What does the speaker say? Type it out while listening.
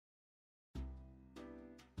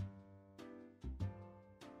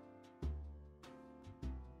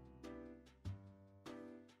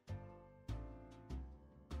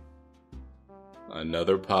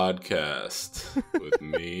Another podcast with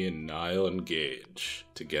me and Niall and Gage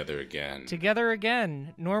together again. Together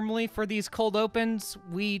again. Normally for these cold opens,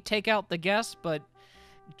 we take out the guests, but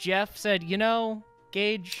Jeff said, you know,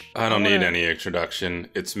 Gage... I don't need any introduction.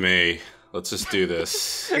 It's me. Let's just do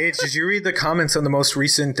this. Gage, did you read the comments on the most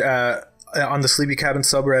recent, on the Sleepy Cabin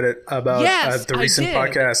subreddit about the recent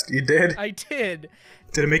podcast? You did? I did.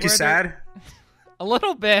 Did it make you sad? A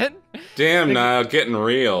little bit. Damn, Niall, getting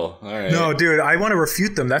real. All right. No, dude, I want to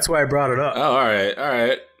refute them. That's why I brought it up. Oh, all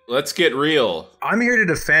right. Let's get real. I'm here to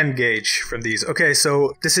defend Gage from these. Okay,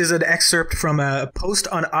 so this is an excerpt from a post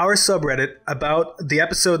on our subreddit about the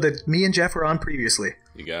episode that me and Jeff were on previously.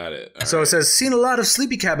 You got it. All right. It says, seen a lot of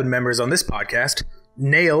Sleepy Cabin members on this podcast.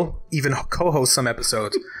 Niall even co-hosts some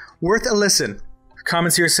episodes. Worth a listen.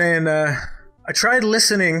 Comments here saying, I tried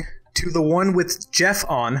listening to the one with Jeff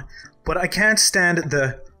on, but I can't stand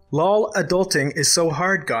the lol adulting is so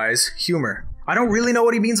hard, guys humor. I don't really know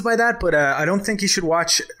what he means by that, but I don't think you should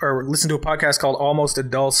watch or listen to a podcast called Almost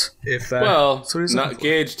Adults.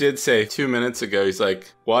 Gage did say 2 minutes ago, he's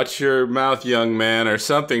like, watch your mouth, young man, or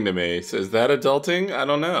something to me. So is that adulting? I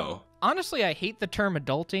don't know. Honestly, I hate the term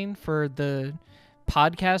adulting for the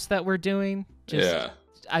podcast that we're doing.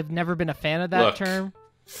 I've never been a fan of that term.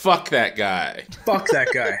 Fuck that guy. Fuck that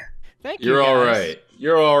guy. Thank you. You're all right.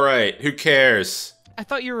 You're all right. Who cares? I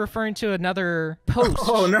thought you were referring to another post.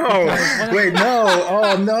 Oh, no. Wait, no.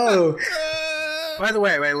 Oh, no. By the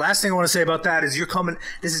way, last thing I want to say about that is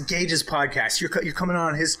this is Gage's podcast. You're coming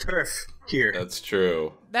on his turf here. That's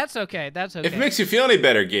true. That's okay. If it makes you feel any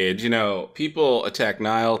better, Gage, people attacked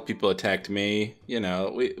Niall, people attacked me.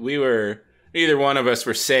 We were, neither one of us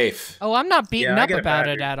were safe. Oh, I'm not beaten up about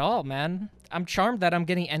it at all, man. I'm charmed that I'm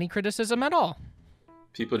getting any criticism at all.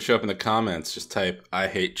 People show up in the comments, just type, I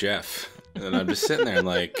hate Jeff. And I'm just sitting there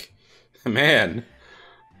like, man,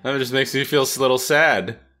 that just makes me feel a little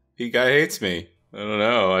sad. Guy hates me. I don't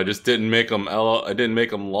know. I just didn't make him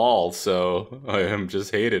lol, so I am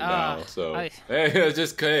just hated now. So hey,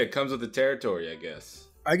 it comes with the territory, I guess.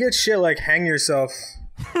 I get shit like hang yourself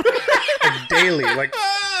like daily, like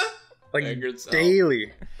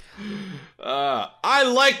daily. I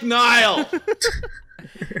like Niall.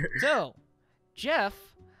 So, Jeff,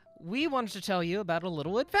 we wanted to tell you about a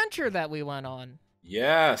little adventure that we went on.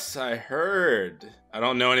 Yes, I heard. I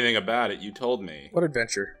don't know anything about it. You told me. What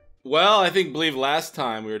adventure? Well, I believe last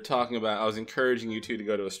time we were talking about, I was encouraging you two to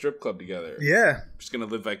go to a strip club together. Yeah. I'm just going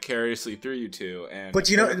to live vicariously through you two. But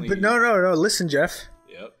no. Listen, Jeff.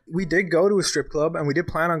 Yep. We did go to a strip club, and we did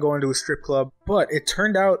plan on going to a strip club, but it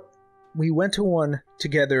turned out we went to one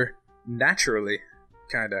together naturally.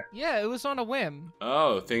 Kinda. Yeah, it was on a whim.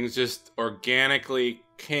 Oh, things just organically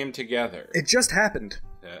came together. It just happened.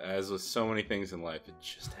 As with so many things in life, it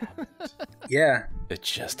just happened. Yeah. It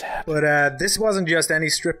just happened. But this wasn't just any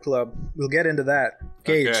strip club. We'll get into that.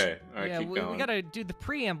 Gage. Okay. All right, keep going. We gotta do the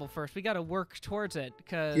preamble first. We gotta work towards it,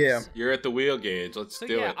 because... Yeah. You're at the wheel, Gage. Let's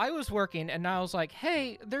do it. I was working, and I was like,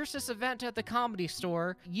 hey, there's this event at the Comedy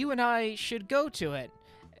Store. You and I should go to it.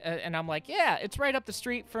 And I'm like, yeah, it's right up the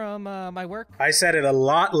street from my work. I said it a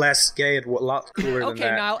lot less gay and a lot cooler than that.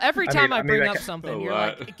 Okay, Niall, every time I bring up something, you're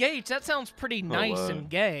like, Gage, that sounds pretty nice and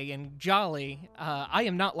gay and jolly. I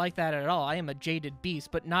am not like that at all. I am a jaded beast.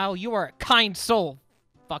 But Niall, you are a kind soul,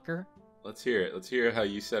 fucker. Let's hear it. Let's hear how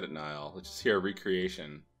you said it, Niall. Let's just hear a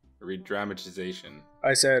recreation, a redramatization.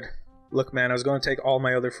 I said, look, man, I was going to take all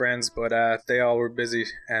my other friends, but they all were busy,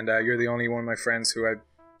 and you're the only one of my friends who I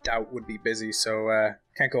doubt would be busy, so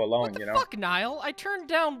can't go alone, What the fuck, Niall? I turned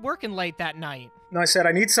down working late that night. No, I said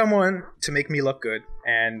I need someone to make me look good,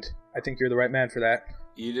 and I think you're the right man for that.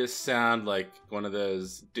 You just sound like one of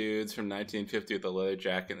those dudes from 1950 with a leather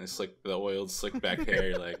jacket and the oiled slick back hair.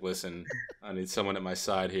 You're like, listen, I need someone at my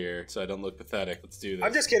side here so I don't look pathetic. Let's do this.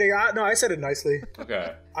 I'm just kidding. No, I said it nicely.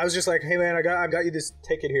 Okay. I was just like, hey man, I got you this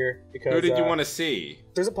ticket here because. Who did you want to see?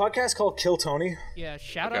 There's a podcast called Kill Tony. Yeah,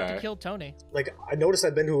 shout out to Kill Tony. Like, I noticed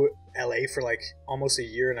I've been to LA for like almost a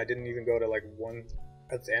year and I didn't even go to like one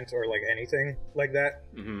event or like anything like that.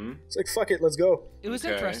 Mm-hmm. It's like, fuck it, let's go. It was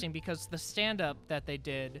interesting because the stand-up that they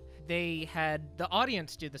did, they had the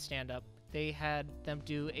audience do the stand-up. They had them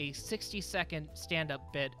do a 60-second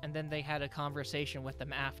stand-up bit, and then they had a conversation with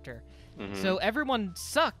them after. Mm-hmm. So everyone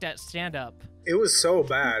sucked at stand-up. It was so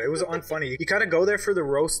bad. It was unfunny. You kind of go there for the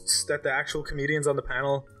roasts that the actual comedians on the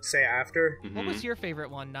panel say after. Mm-hmm. What was your favorite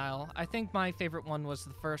one, Niall? I think my favorite one was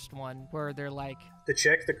the first one, where they're like... The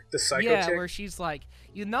chick? The psycho chick? Yeah, where she's like,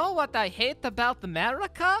 you know what I hate about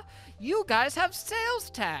America? You guys have sales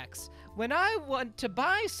tax. When I want to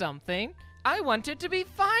buy something, I want it to be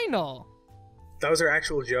final. That was her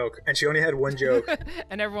actual joke, and she only had one joke.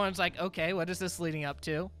 And everyone's like, okay, what is this leading up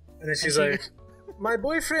to? And then she's like, my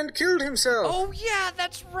boyfriend killed himself. Oh yeah,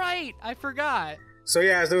 that's right. I forgot. So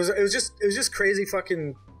yeah, it was just crazy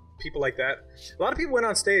fucking people like that. A lot of people went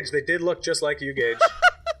on stage. They did look just like you, Gage.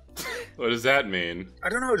 What does that mean? I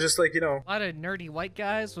don't know, just like, you know. A lot of nerdy white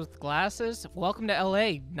guys with glasses. Welcome to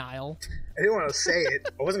LA, Niall. I didn't want to say it.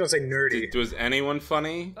 I wasn't gonna say nerdy. Was anyone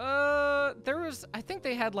funny? There was. I think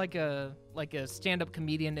they had like a stand-up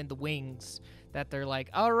comedian in the wings that they're like,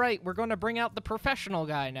 all right, we're going to bring out the professional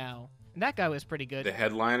guy now. And that guy was pretty good. The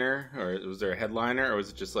headliner, or was there a headliner, or was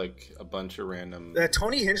it just like a bunch of random?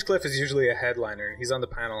 Tony Hinchcliffe is usually a headliner. He's on the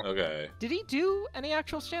panel. Okay. Did he do any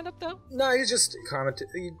actual stand-up though? No, he just commented.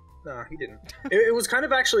 No, he didn't. It was kind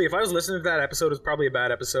of actually, if I was listening to that episode, it was probably a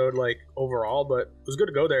bad episode, like, overall, but it was good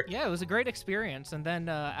to go there. Yeah, it was a great experience. And then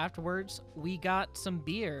afterwards, we got some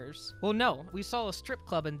beers. Well, no, we saw a strip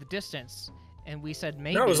club in the distance, and we said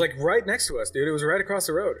maybe. No, it was like right next to us, dude. It was right across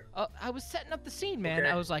the road. I was setting up the scene, man. Okay.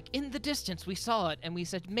 I was like, in the distance, we saw it, and we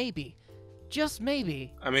said maybe. Just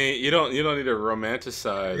maybe. I mean, you don't need to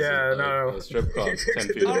romanticize a strip club 10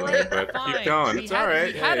 feet All away, right, but fine. keep going. It's all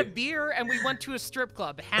right. We had Hey. a beer, and we went to a strip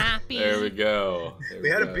club. Happy. There we go. We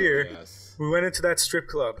had a beer. Yes. We went into that strip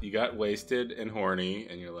club. You got wasted and horny,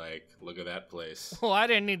 and you're like, look at that place. Well, I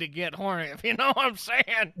didn't need to get horny, if you know what I'm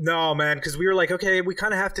saying. No, man, because we were like, okay, we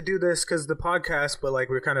kind of have to do this because the podcast, but like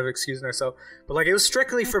we were kind of excusing ourselves. But like it was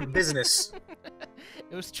strictly for business.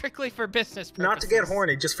 It was strictly for business purposes. Not to get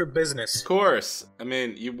horny, just for business. Of course. I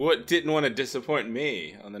mean, you didn't want to disappoint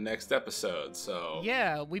me on the next episode, so...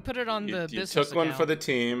 Yeah, we put it on the You business took one account. for the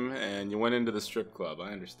team, and you went into the strip club.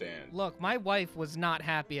 I understand. Look, my wife was not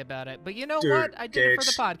happy about it, but you know Dude, what? I did it for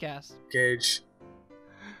Gage. the podcast. Gage.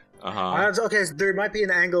 Uh-huh. Okay, so there might be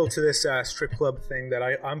an angle to this strip club thing that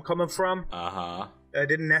I'm coming from. Uh-huh. I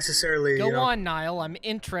didn't necessarily, Go you know, on, Niall. I'm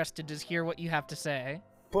interested to hear what you have to say.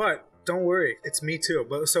 but don't worry, it's me too.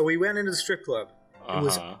 But so we went into the strip club. It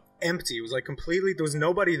was Uh-huh. empty. It was like completely. There was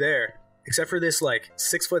nobody there except for this like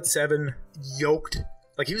 6'7" yoked.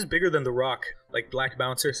 Like he was bigger than The Rock, like black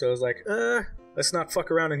bouncer. So I was like, let's not fuck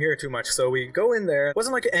around in here too much. So we go in there. It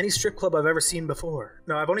wasn't like any strip club I've ever seen before.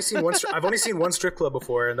 No, I've only seen one. I've only seen one strip club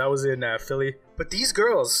before, and that was in Philly. But these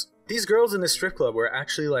girls in this strip club were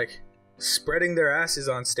actually like spreading their asses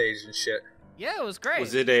on stage and shit. Yeah, it was great.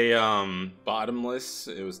 Was it a bottomless?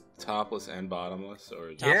 It was topless and bottomless,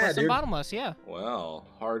 or Topless Yeah, and dude. bottomless, yeah. well,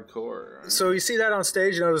 hardcore. So you see that on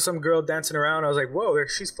stage, you know, there's some girl dancing around. I was like, whoa,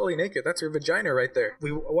 she's fully naked. That's her vagina right there.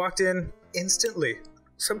 We walked in instantly.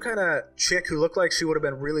 Some kind of chick who looked like she would have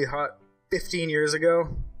been really hot 15 years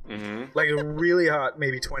ago. Mm-hmm. Like really hot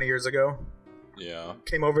maybe 20 years ago. Yeah.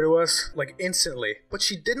 Came over to us, like instantly. But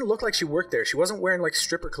she didn't look like she worked there. She wasn't wearing like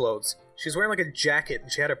stripper clothes. She was wearing like a jacket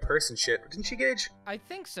and she had a purse and shit. Didn't she, Gage? I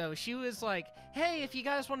think so. She was like, hey, if you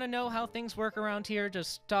guys want to know how things work around here,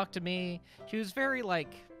 just talk to me. She was very,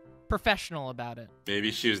 like, professional about it.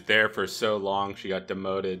 Maybe she was there for so long she got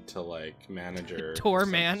demoted to like manager. Tour or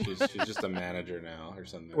something. man. She's just a manager now or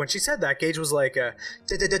something. When she said that, Gage was like,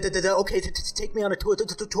 okay, take me on a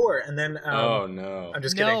tour. And then, Oh no. I'm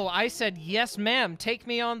just kidding. No, I said, yes, ma'am, take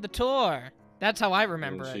me on the tour. That's how I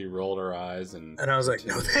remember And she it. rolled her eyes and And I was like,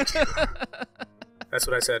 no, thank you. That's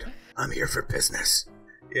what I said. I'm here for business.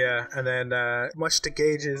 Yeah, and then much to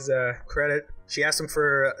Gage's credit, she asked him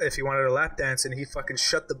for if he wanted a lap dance, and he fucking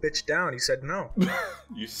shut the bitch down. He said no.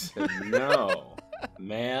 You said no.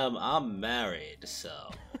 Ma'am, I'm married, so.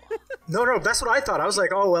 No, that's what I thought. I was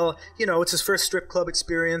like, oh, well, you know, it's his first strip club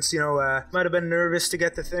experience, you know, might have been nervous to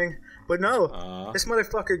get the thing. But no, this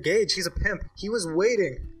motherfucker Gage, he's a pimp. He was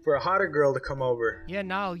waiting for a hotter girl to come over. Yeah,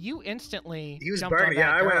 no, you instantly He was jumped on bargaining.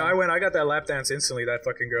 that Yeah, girl. I went. I got that lap dance instantly, that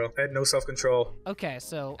fucking girl. I had no self-control. Okay,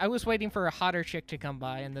 so I was waiting for a hotter chick to come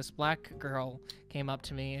by, and this black girl came up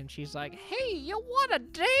to me, and she's like, hey, you want to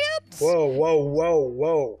dance?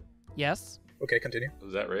 Whoa. Yes? Okay, continue.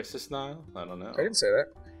 Was that racist, Niall? I don't know. I didn't say that.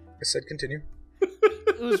 I said continue.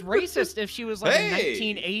 It was racist if she was like Hey! a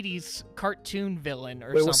 1980s cartoon villain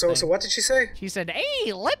or Wait, something. so what did she say? She said,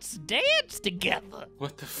 hey, let's dance together.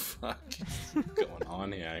 What the fuck is going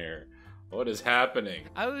on here? What is happening?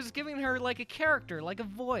 I was giving her like a character, like a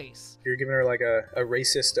voice. You're giving her like a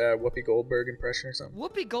racist Whoopi Goldberg impression or something?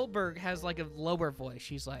 Whoopi Goldberg has like a lower voice.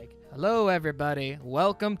 She's like, hello, everybody.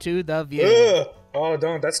 Welcome to The View. Ugh! Oh,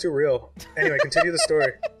 don't. That's too real. Anyway, continue the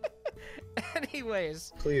story,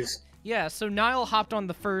 Anyways, please. yeah, so Niall hopped on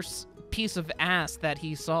the first piece of ass that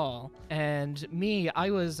he saw, and me, I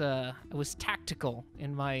was tactical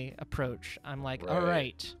in my approach. I'm like, all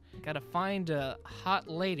right, gotta find a hot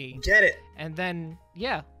lady. Get it. And then,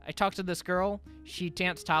 yeah, I talked to this girl. She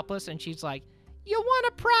danced topless, and she's like, You want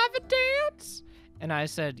a private dance? And I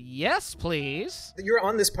said, yes, please. You're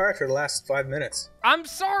on this part for the last 5 minutes. I'm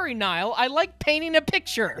sorry, Niall. I like painting a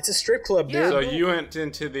picture. It's a strip club, dude. Yeah. So you went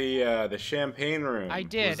into the champagne room. I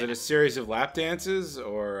did. Was it a series of lap dances,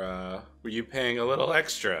 or were you paying a little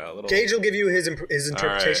extra? Gage will give you his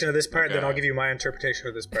interpretation of this part, okay. then I'll give you my interpretation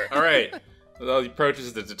of this part. All right. Well, he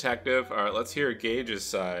approaches the detective. All right, let's hear Gage's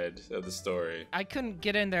side of the story. I couldn't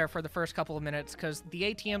get in there for the first couple of minutes because the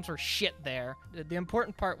ATMs were shit there. The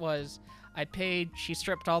important part was I paid, she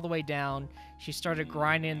stripped all the way down, she started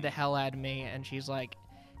grinding the hell out of me, and she's like,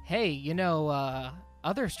 hey, you know,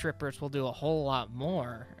 other strippers will do a whole lot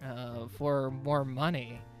more for more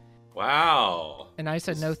money. Wow. And I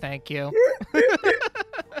said, no, thank you.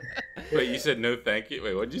 Wait, you said no thank you?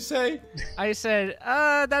 Wait, what'd you say? I said,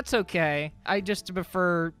 that's okay. I just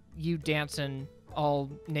prefer you dancing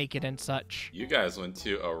all naked and such. You guys went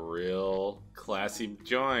to a real classy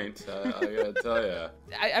joint, I gotta tell ya.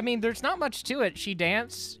 I mean, there's not much to it. She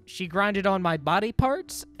danced, she grinded on my body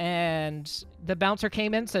parts, and the bouncer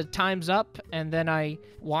came in, said, time's up, and then I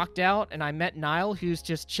walked out, and I met Niall, who's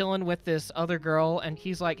just chilling with this other girl, and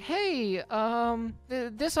he's like, hey,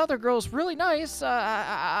 this other girl's really nice.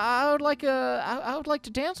 I would like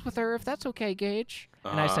to dance with her, if that's okay, Gage.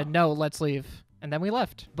 And I said, no, let's leave. And then we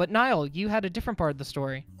left. But Niall, you had a different part of the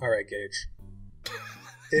story. All right, Gage.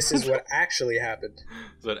 This is what actually happened.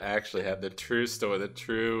 This is what actually happened. The true story. The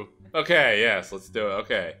true... Okay, yes, let's do it.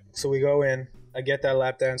 Okay. So we go in. I get that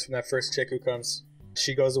lap dance from that first chick who comes.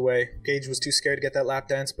 She goes away. Gage was too scared to get that lap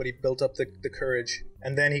dance, but he built up the courage.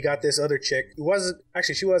 And then he got this other chick who wasn't...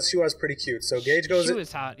 Actually, she was pretty cute. So Gage goes in. She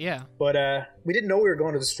was hot, yeah. But we didn't know we were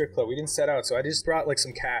going to the strip club. We didn't set out, so I just brought like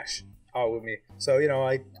some cash out with me. So, you know,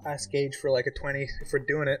 I asked Gage for like a 20 for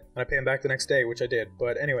doing it, and I pay him back the next day, which I did.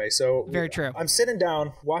 But anyway, so... Very true. I'm sitting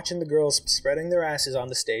down, watching the girls spreading their asses on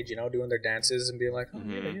the stage, you know, doing their dances and being like, oh,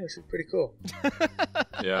 yeah, this is pretty cool.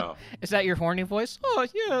 Yeah. Is that your horny voice? Oh,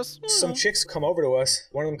 yes. Some chicks come over to us.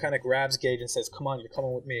 One of them kind of grabs Gage and says, come on, you're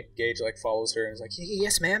coming with me. Gage, like, follows her and is like,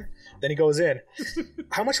 yes, ma'am. Then he goes in.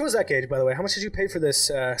 How much was that, Gage, by the way? How much did you pay for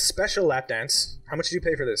this special lap dance? How much did you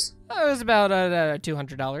pay for this? It was about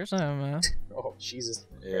 $200. I don't know. Oh, Jesus.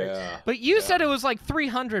 Yeah. But you said it was like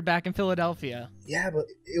 $300 back in Philadelphia. Yeah, but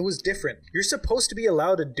it was different. You're supposed to be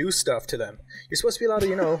allowed to do stuff to them. You're supposed to be allowed to,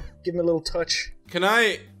 you know, give them a little touch. Can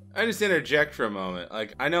I just interject for a moment?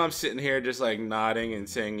 Like, I know I'm sitting here just like nodding and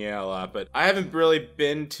saying yeah a lot, but I haven't really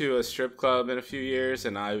been to a strip club in a few years,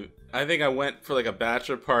 and I think I went for like a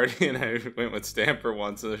bachelor party and I went with Stanford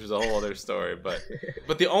once, and this is a whole other story.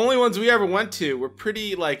 But the only ones we ever went to were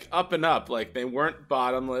pretty like up and up. Like, they weren't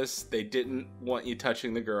bottomless. They didn't want you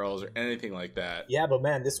touching the girls or anything like that. Yeah, but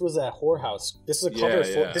man, this was a whorehouse. This was a cover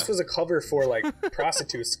for. This was a cover for like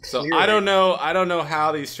prostitutes. So clearly. I don't know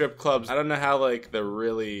how these strip clubs. I don't know how like the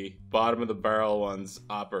really bottom of the barrel ones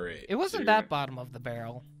operate. It wasn't that bottom of the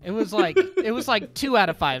barrel. It was like 2 out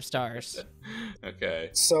of 5 stars. Okay.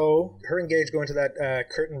 So her and Gage go into that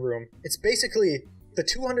curtain room. It's basically the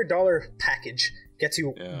 $200 package gets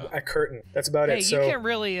you a curtain. That's about it. So you can't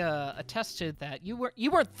really attest to that. You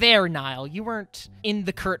weren't there, Niall. You weren't in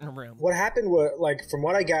the curtain room. What happened was, like, from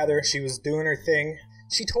what I gather, she was doing her thing.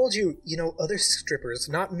 She told you, you know, other strippers,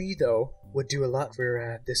 not me though, would do a lot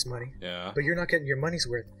for this money. Yeah. But you're not getting your money's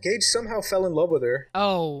worth. Gage somehow fell in love with her.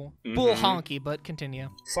 Oh, bull honky, but continue.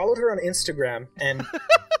 Followed her on Instagram and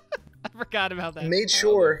I forgot about that. Made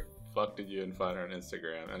sure. How the fuck did you find her on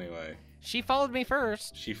Instagram anyway? She followed me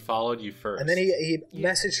first. She followed you first. And then he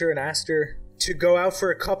messaged her and asked her to go out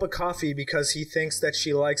for a cup of coffee because he thinks that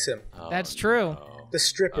she likes him. Oh, That's true. No. The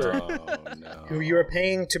stripper who you are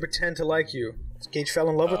paying to pretend to like you. Gage fell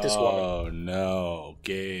in love with this woman. Oh no,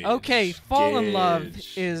 Gage. Okay, fall in love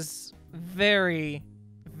is very,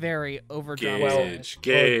 very overdramatized.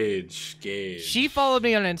 Gage. She followed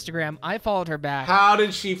me on Instagram. I followed her back. How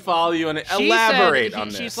did she follow you on it? Elaborate on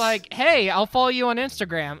this. She's like, hey, I'll follow you on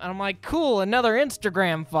Instagram. And I'm like, cool, another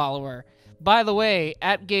Instagram follower. By the way,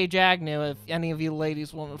 at Gage Agnew, if any of you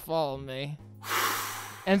ladies want to follow me.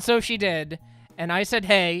 And so she did. And I said,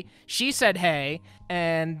 hey. She said, hey.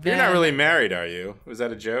 And then... You're not really married, are you? Was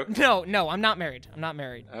that a joke? No, I'm not married.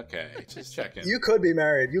 Okay, just checking. You could be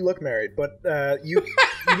married. You look married. But you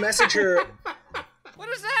message her... What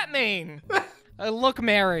does that mean? I look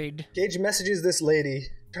married. Gage messages this lady.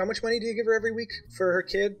 How much money do you give her every week for her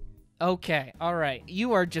kid? Okay, all right.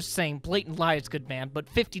 You are just saying blatant lies, good man,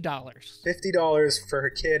 but $50. $50 for her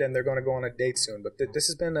kid, and they're going to go on a date soon. But this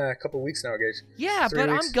has been a couple weeks now, Gage. Yeah, 3 but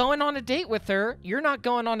weeks. I'm going on a date with her. You're not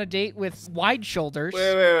going on a date with wide shoulders.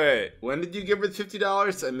 Wait. When did you give her the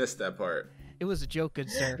 $50? I missed that part. It was a joke, good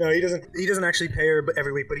sir. No, he doesn't actually pay her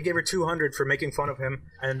every week, but he gave her $200 for making fun of him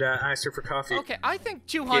and asked her for coffee. Okay, I think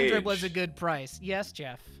 $200 Gage. was a good price. Yes,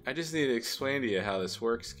 Jeff. I just need to explain to you how this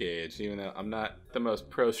works, Gage, even though I'm not the most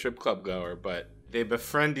pro strip club goer, but they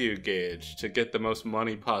befriend you, Gage, to get the most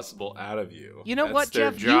money possible out of you. You know That's what,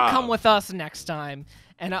 their Jeff? job. You come with us next time,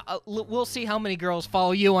 and we'll see how many girls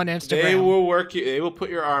follow you on Instagram. They will work you. They will put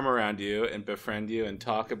your arm around you and befriend you and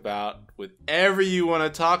talk about whatever you want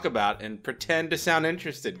to talk about and pretend to sound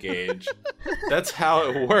interested, Gage. That's how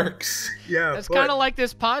it works. Yeah, It's kind of like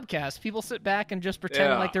this podcast. People sit back and just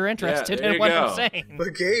pretend like they're interested there in you what go. I'm saying.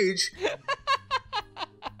 But Gage,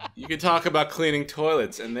 You can talk about cleaning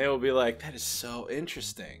toilets, and they will be like, "That is so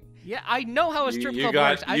interesting." Yeah, I know how a strip You club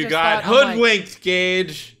got works. I you just got thought, I'm like, hoodwinked,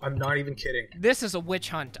 Gage. I'm not even kidding. this is a witch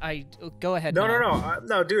hunt. Go ahead. No, now.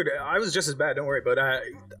 no, dude, I was just as bad. Don't worry. But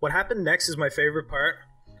what happened next is my favorite part.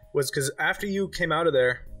 Was because after you came out of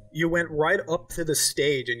there, you went right up to the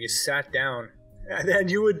stage and you sat down, and then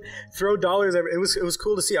you would throw dollars. It was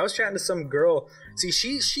cool to see. I was chatting to some girl. See,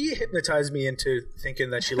 she hypnotized me into thinking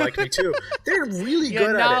that she liked me too. They're really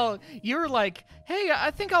good at it. You were like, hey,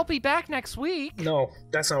 I think I'll be back next week. No,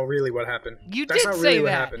 that's not really what happened. That's not not really say what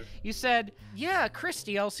that. happened. You said, yeah,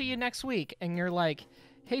 Christy, I'll see you next week. And you're like,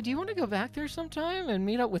 hey, do you want to go back there sometime and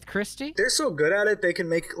meet up with Christy? They're so good at it. They can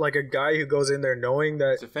make like a guy who goes in there knowing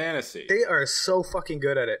that It's a fantasy. they are so fucking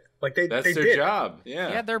good at it. Like That's they their did. job. Yeah.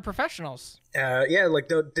 Yeah, they're professionals. Yeah, like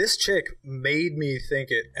this chick made me think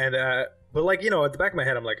it, and but like, you know, at the back of my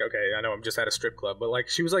head, I'm like, okay, I know I'm just at a strip club, but like,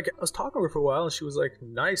 she was like, I was talking to her for a while, and she was like,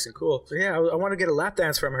 nice and cool. So yeah, I want to get a lap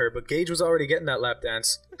dance from her, but Gage was already getting that lap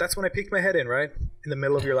dance. That's when I peeked my head in, right in the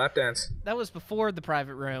middle of your lap dance. That was before the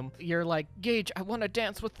private room. You're like, Gage, I want to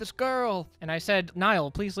dance with this girl. And I said,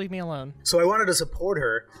 Niall, please leave me alone. So I wanted to support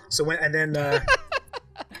her. So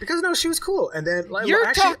because no, she was cool, and then like, You're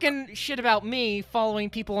actually, talking shit about me following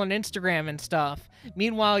people on Instagram and stuff.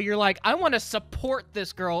 Meanwhile, you're like, I want to support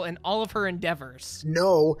this girl in all of her endeavors.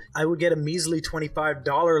 No, I would get a measly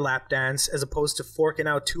 $25 lap dance as opposed to forking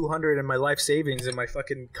out $200 in my life savings in my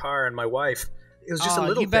fucking car and my wife. It was just a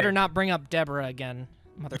little You better thing. not bring up Deborah again,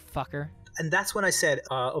 motherfucker. And that's when I said,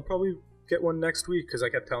 I'll probably get one next week, because I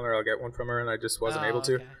kept telling her I'll get one from her, and I just wasn't able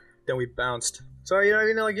to. Okay. Then we bounced. So, you know, I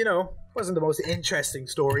mean, like, you know, wasn't the most interesting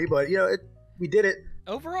story, but, you know, we did it.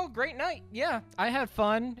 Overall, great night. Yeah, I had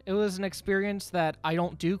fun. It was an experience that I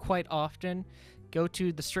don't do quite often. Go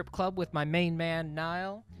to the strip club with my main man,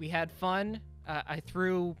 Niall. We had fun. I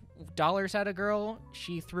threw dollars at a girl.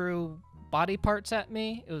 She threw body parts at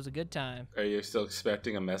me. It was a good time. Are you still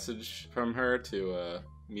expecting a message from her to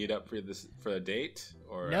meet up for a date?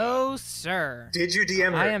 Or No, sir. Did you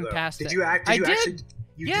DM her? I am though? past Did it. you act? I Did you did. actually?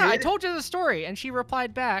 You Yeah, I did? told you the story, and she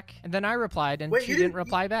replied back, and then I replied, and Wait, she you didn't didn't-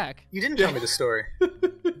 reply back. You didn't tell me the story.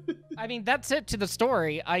 I mean, that's it to the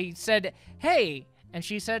story. I said, hey, and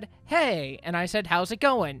she said, hey, and I said, how's it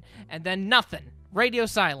going? And then nothing. Radio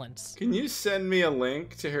silence. Can you send me a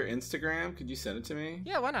link to her Instagram? Could you send it to me?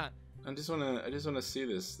 Yeah, why not? I just wanna see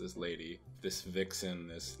this lady, this vixen,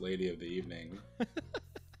 this lady of the evening.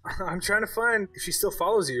 I'm trying to find if she still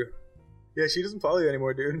follows you. Yeah, she doesn't follow you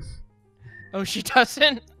anymore, dude. Oh, she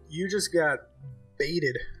doesn't? You just got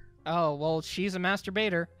baited. Oh, well, she's a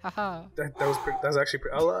masturbator. Haha. That was actually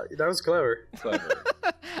that was clever. Clever.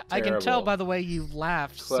 I can tell Terrible. by the way you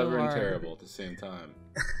laughed Clever so and hard. terrible at the same time.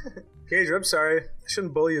 Gage, I'm sorry. I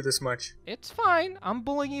shouldn't bully you this much. It's fine. I'm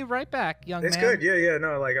bullying you right back, young It's man. good. Yeah.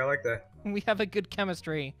 No, like I like that. We have a good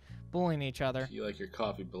chemistry bullying each other. You like your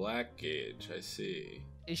coffee black, Gage, I see.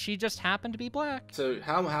 She just happened to be black. So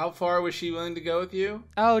how far was she willing to go with you?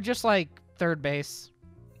 Oh, just like third base.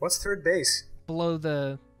 What's third base? Below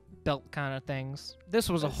the belt kind of things. This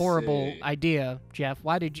was a I horrible see. idea, Jeff.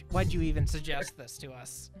 Why'd you even suggest this to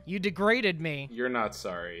us? You degraded me. You're not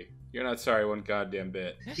sorry. You're not sorry one goddamn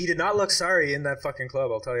bit. He did not look sorry in that fucking club,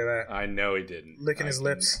 I'll tell you that. I know he didn't. Licking I his can-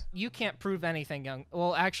 lips. You can't prove anything, young.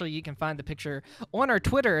 Well, actually, you can find the picture on our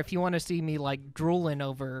Twitter if you want to see me like drooling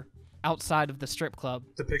over outside of the strip club.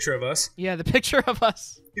 The picture of us. Yeah, the picture of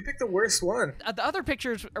us. You picked the worst one. The other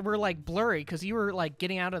pictures were like blurry because you were like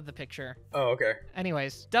getting out of the picture. Oh, okay.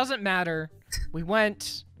 Anyways, doesn't matter. We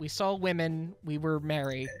went, we saw women, we were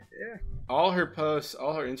merry. Yeah. All her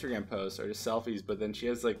Instagram posts are just selfies, but then she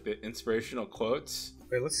has like the inspirational quotes.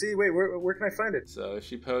 Wait, let's see. Wait, where can I find it? So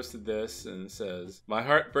she posted this and says, "My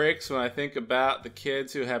heart breaks when I think about the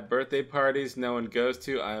kids who have birthday parties no one goes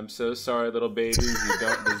to. I am so sorry, little babies. You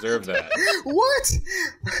don't deserve that." What?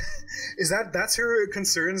 That's her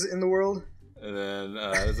concerns in the world? And then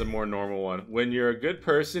there's a more normal one. "When you're a good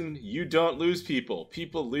person, you don't lose people.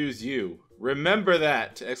 People lose you. Remember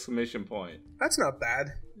that! Exclamation point. That's not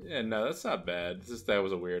bad. Yeah, no, that's not bad. That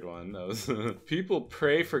was a weird one. That was people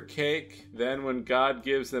pray for cake, then when God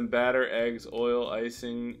gives them batter, eggs, oil,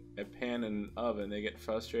 icing, a pan, and an oven, they get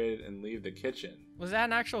frustrated and leave the kitchen. Was that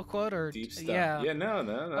an actual quote or deep stuff? Yeah. No,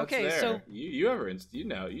 that's okay, there. So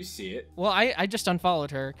you see it. Well, I just unfollowed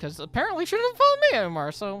her because apparently she doesn't follow me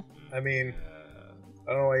anymore. So I mean,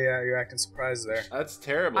 I don't know why you're acting surprised there. That's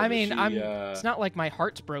terrible. I mean, it's not like my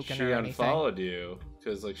heart's broken or anything. She unfollowed you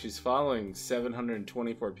because like she's following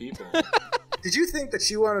 724 people. Did you think that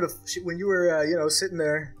she wanted to, when you were sitting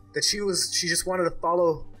there, that she just wanted to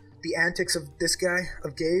follow the antics of this guy,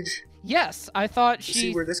 of Gage? Yes, I thought she...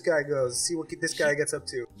 See where this guy goes, see what this guy gets up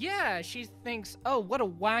to. Yeah, she thinks, oh, what a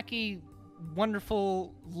wacky,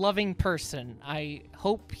 wonderful, loving person. I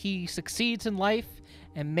hope he succeeds in life,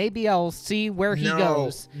 and maybe I'll see where he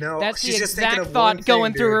goes. No, that's she's the just thinking exact of thought one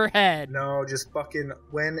going thing, through dude. her head. No, just fucking,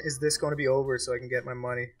 when is this going to be over so I can get my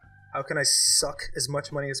money? How can I suck as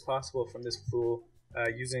much money as possible from this fool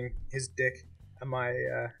using his dick and my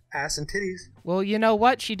ass and titties? Well, you know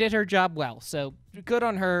what? She did her job well, so good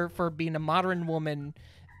on her for being a modern woman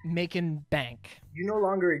making bank. You no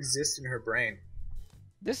longer exist in her brain.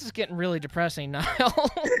 This is getting really depressing,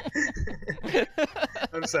 Niall.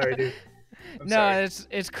 I'm sorry, dude. I'm sorry.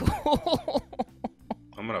 It's cool.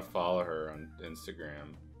 I'm gonna follow her on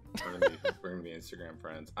Instagram. We're gonna be Instagram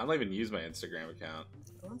friends. I don't even use my Instagram account.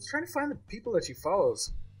 I'm trying to find the people that she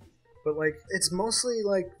follows. But, like, it's mostly,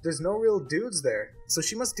 like, there's no real dudes there. So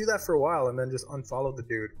she must do that for a while and then just unfollow the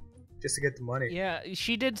dude just to get the money. Yeah,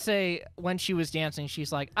 she did say when she was dancing,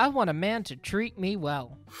 she's like, I want a man to treat me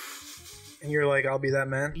well. And you're like, I'll be that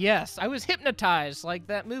man? Yes, I was hypnotized like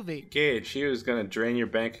that movie. Gage, she was gonna drain your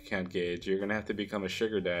bank account, Gage. You're gonna have to become a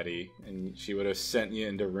sugar daddy, and she would have sent you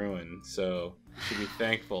into ruin, so she'd be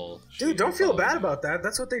thankful. Dude, don't feel bad about that.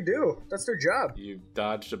 That's what they do. That's their job. You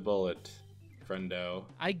dodged a bullet, friendo.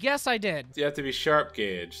 I guess I did. You have to be sharp,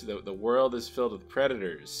 Gage. The world is filled with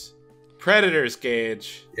predators. Predators,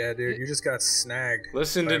 Gage. Yeah, dude, you just got snagged.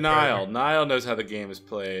 Listen to Niall. Niall knows how the game is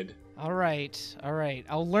played. All right.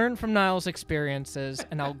 I'll learn from Niall's experiences,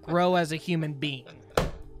 and I'll grow as a human being.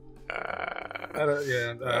 I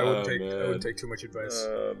wouldn't take too much advice.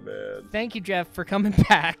 Oh, man. Thank you, Jeff, for coming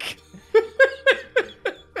back.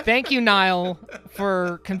 Thank you, Niall,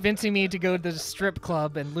 for convincing me to go to the strip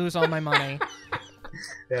club and lose all my money.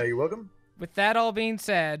 Yeah, you're welcome. With that all being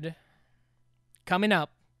said, coming up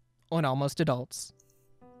on Almost Adults.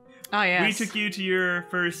 Oh, yes. We took you to your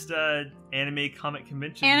first anime comic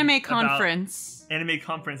convention. Anime conference. Anime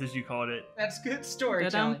conference, as you called it. That's good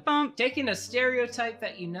storytelling. Da-dum-bum. Taking a stereotype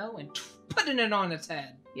that you know and putting it on its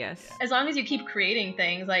head. Yes. As long as you keep creating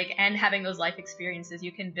things, like, and having those life experiences,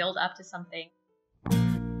 you can build up to something.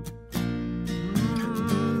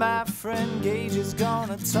 My friend Gage is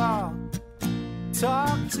gonna talk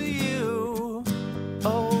to you.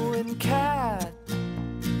 Oh, and Kat,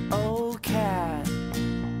 oh, Kat,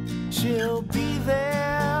 she'll be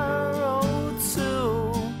there, oh,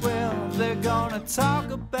 too. Well, they're gonna talk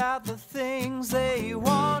about the things they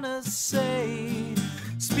wanna say,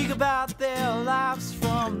 speak about their lives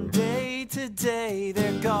from day to day.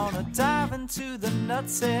 They're gonna dive into the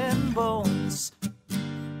nuts and bolts.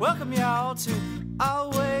 Welcome y'all to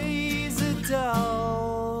Always Adults.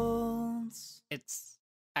 It's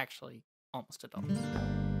actually Almost Adults.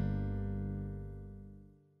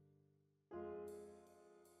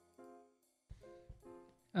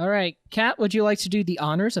 All right, Kat, would you like to do the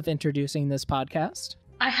honors of introducing this podcast?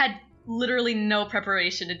 I had literally no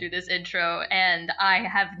preparation to do this intro, and I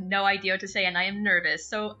have no idea what to say, and I am nervous,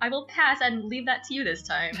 so I will pass and leave that to you this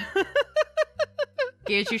time.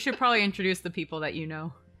 Gage, you should probably introduce the people that you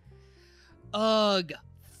know. Ugh,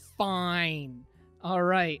 fine. All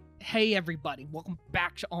right. Hey, everybody. Welcome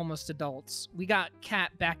back to Almost Adults. We got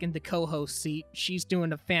Kat back in the co-host seat. She's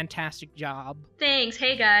doing a fantastic job. Thanks.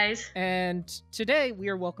 Hey, guys. And today we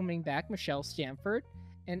are welcoming back Michelle Stanford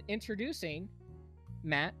and introducing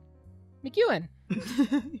Matt McEwan.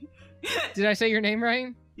 Did I say your name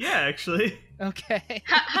right? Yeah, actually. Okay.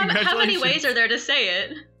 How many ways are there to say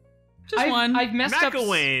it? Just one. I've messed up...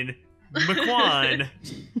 McEwan. McEwan.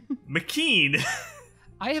 McKean.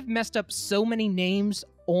 I have messed up so many names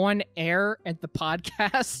on air at the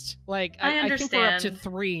podcast. Like, I think we're up to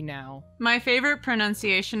 3 now. My favorite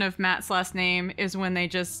pronunciation of Matt's last name is when they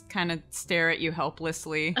just kind of stare at you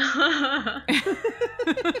helplessly.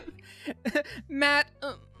 Matt.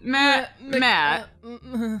 Matt.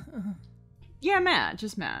 Yeah, Matt.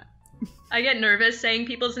 Just Matt. I get nervous saying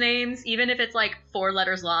people's names, even if it's like 4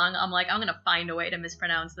 letters long. I'm like, I'm gonna find a way to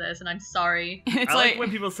mispronounce this, and I'm sorry. It's I like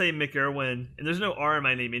when people say McEwan, and there's no R in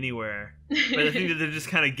my name anywhere. But I think that they're just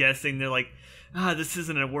kind of guessing. They're like, this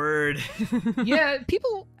isn't a word. Yeah,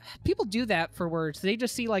 people do that for words. They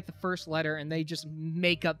just see like the first letter and they just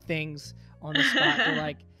make up things on the spot. They're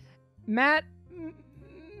like, Matt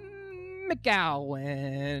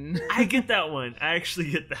McEwan. I get that one. I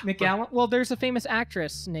actually get that McEwan. one. Well, there's a famous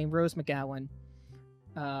actress named Rose McGowan.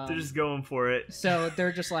 They're just going for it. So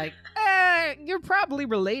they're just like, you're probably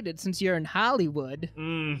related since you're in Hollywood.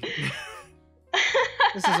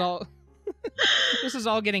 This is all. This is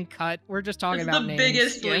all getting cut. We're just talking about names. The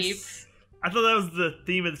biggest leap. Yes. I thought that was the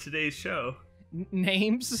theme of today's show.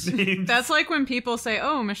 Names? That's like when people say,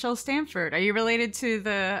 "Oh, Michelle Stanford, are you related to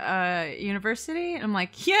the university?" And I'm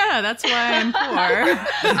like, "Yeah, that's why I'm poor."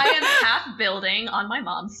 I am half building on my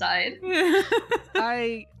mom's side.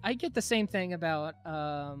 I get the same thing about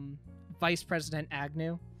Vice President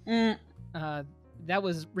Agnew. That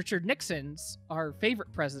was Richard Nixon's, our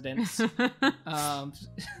favorite president's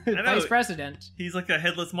vice president. He's like a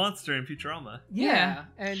headless monster in Futurama. Yeah,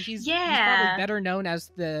 and he's probably better known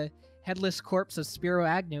as the headless corpse of Spiro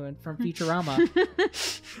Agnew from Futurama.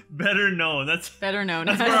 Better known. That's better known.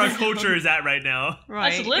 That's where our culture is at right now.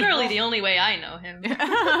 Right. That's literally the only way I know him.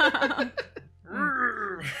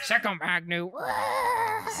 Second Agnew.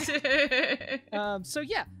 So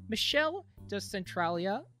yeah, Michelle does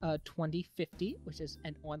Centralia 2050, which is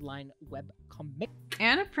an online web comic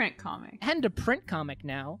and a print comic. And a print comic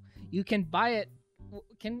now. You can buy it.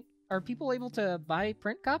 Are people able to buy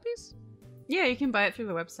print copies? Yeah, you can buy it through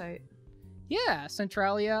the website. Yeah,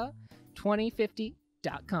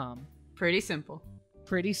 Centralia2050.com. Pretty simple.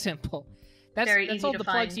 Pretty simple. That's all the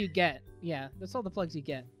plugs you get. Yeah, that's all the plugs you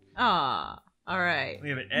get. Ah. All right. We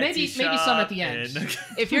have an Etsy maybe some at the end.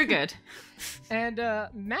 If you're good. And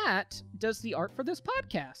Matt does the art for this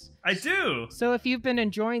podcast. I do. So if you've been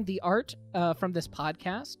enjoying the art from this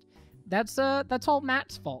podcast, that's all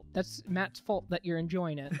Matt's fault. That's Matt's fault that you're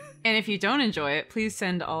enjoying it. And if you don't enjoy it, please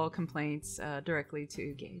send all complaints directly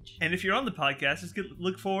to Gage. And if you're on the podcast, just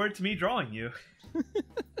look forward to me drawing you.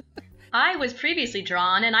 I was previously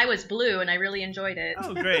drawn, and I was blue, and I really enjoyed it.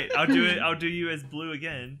 Oh, great! I'll do it. I'll do you as blue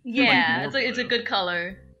again. Yeah, like it's a good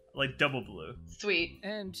color. Like double blue. Sweet.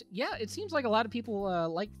 And yeah, it seems like a lot of people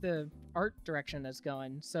like the art direction that's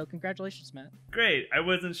going. So congratulations, Matt. Great. I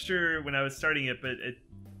wasn't sure when I was starting it, but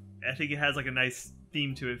I think it has like a nice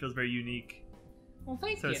theme to it. It feels very unique. Well,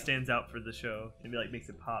 thank you. So it stands out for the show. It like makes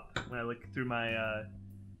it pop when I look through my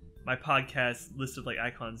my podcast list of like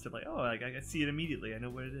icons. I'm like, oh, I see it immediately. I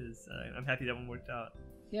know what it is. I'm happy that one worked out.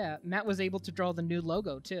 Yeah, Matt was able to draw the new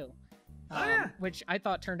logo too. Which I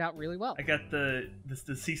thought turned out really well. I got the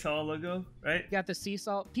seesaw logo, right? You got the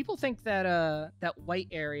seesaw. People think that that white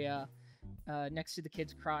area next to the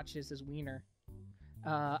kid's crotch is his wiener.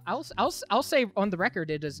 I'll say on the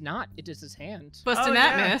record it is not. It is his hand. Busting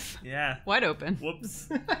that myth. Yeah. Wide open. Whoops.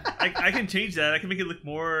 I can change that. I can make it look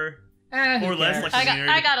more or less like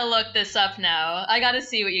I gotta look this up now. I gotta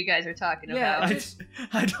see what you guys are talking about.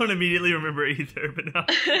 I don't immediately remember either, but now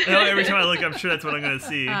every time I look, I'm sure that's what I'm gonna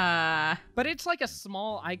see. But it's like a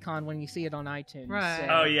small icon when you see it on iTunes. Right. So.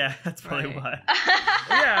 Oh yeah, that's probably why.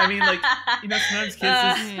 Yeah, I mean, like, sometimes kids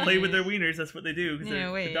just play with their wieners. That's what they do because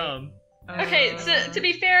they're dumb. Okay, so to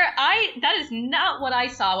be fair, that is not what I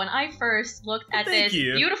saw when I first looked at this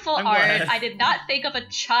beautiful art. Glad. I did not think of a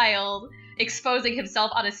child exposing himself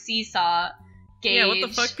on a seesaw. Gage. Yeah, what the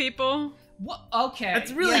fuck, people? What? Okay.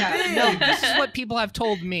 That's really big. No, this is what people have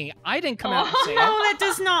told me. I didn't come out and say it. No, that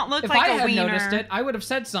does not look if like I a had wiener. noticed it, I would have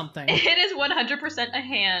said something. It is 100% a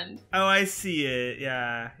hand. Oh, I see it.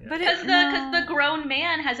 Yeah. But because the grown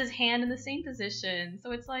man has his hand in the same position, so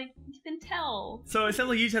it's like you can tell. So it sounds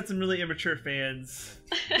like you just had some really immature fans.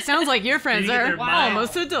 It sounds like your friends are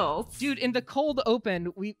almost adults. Dude, in the cold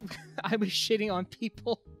open, I was shitting on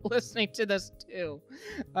people listening to this too.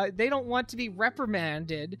 They don't want to be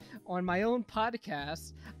reprimanded on my own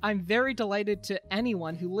podcast. I'm very delighted to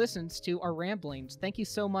anyone who listens to our ramblings. Thank you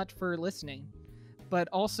so much for listening. But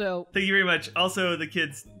also... Thank you very much. Also, the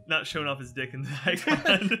kid's not showing off his dick in the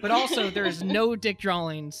icon. But also, there's no dick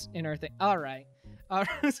drawings in our thing. All right.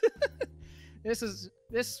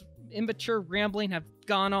 This immature rambling have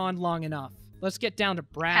gone on long enough. Let's get down to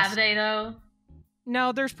brass. Have they, though?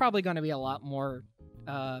 No, there's probably going to be a lot more,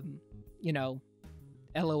 LOLing.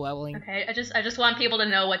 Okay, I just want people to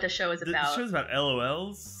know what the show is about. The show's about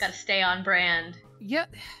LOLs? Gotta stay on brand. Yeah,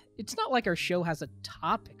 it's not like our show has a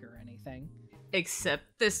topic or anything. Except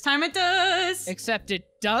this time it does. Except it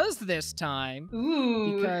does this time.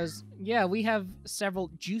 Ooh. Because, yeah, we have several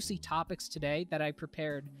juicy topics today that I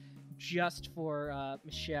prepared just for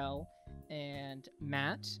Michelle and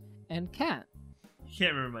Matt and Kat. You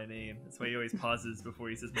can't remember my name. That's why he always pauses before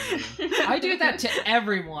he says my name. I do that to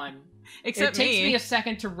everyone. Except it takes me. me a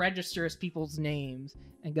second to register as people's names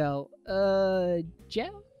and go,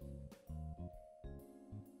 Jeff?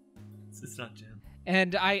 It's not Jim.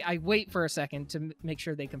 And I wait for a second to make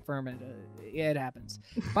sure they confirm it. It happens.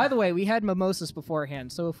 By the way, we had mimosas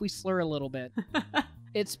beforehand, so if we slur a little bit,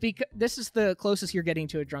 it's because this is the closest you're getting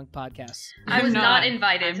to a drunk podcast. I was No, not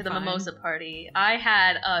invited I'm to the fine. mimosa party. I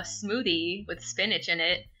had a smoothie with spinach in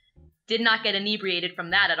it. Did not get inebriated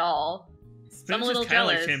from that at all. Spinach a little is kind of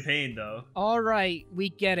like jealous. champagne, though. All right, we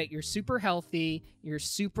get it. You're super healthy. You're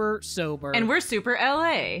super sober. And we're super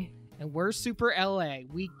LA. And we're super LA.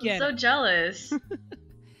 We I'm get so it. jealous.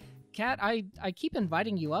 Kat, I keep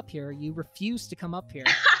inviting you up here. You refuse to come up here.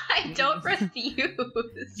 I don't refuse.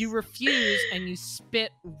 You refuse and you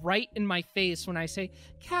spit right in my face when I say,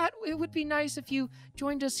 Kat, it would be nice if you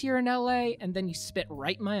joined us here in LA. And then you spit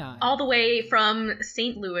right in my eye. All the way from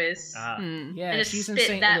St. Louis. Ah, Yeah, and just she's in spit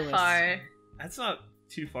St. that Louis. far. that's not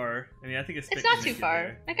too far. I mean, I think It's not too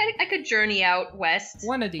far. I could journey out west.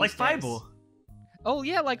 One of these Like days. Fievel. Oh,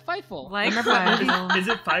 yeah, like Fievel. Like Remember that movie? Fievel. Is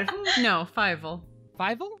it Fievel? No, Fievel.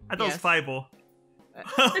 Fievel? I thought Yes. it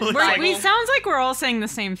was Fievel. We sounds like we're all saying the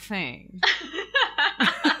same thing.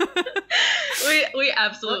 we We're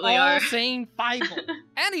absolutely all are. saying Fievel.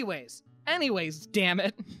 Anyways, damn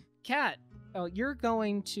it. Kat, oh, you're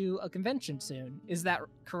going to a convention soon. Is that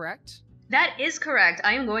correct? That is correct.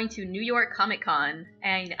 I am going to New York Comic Con,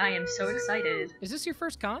 and I am so excited. Is this your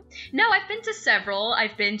first con? No, I've been to several.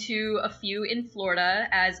 I've been to a few in Florida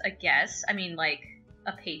as a guest. I mean, like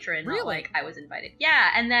a patron, not Really? like I was invited.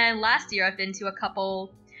 Yeah, and then last year I've been to a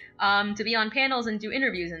couple to be on panels and do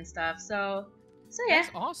interviews and stuff. So yeah.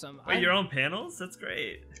 That's awesome. Wait, your own panels? That's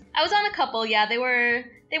great. I was on a couple. Yeah, they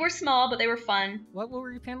were small, but they were fun. What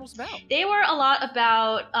were your panels about? They were a lot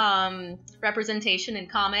about representation in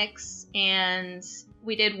comics, and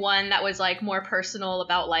we did one that was like more personal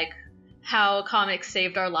about like how comics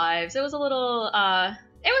saved our lives. It was a little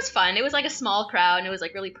it was fun. It was like a small crowd and it was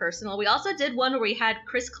like really personal. We also did one where we had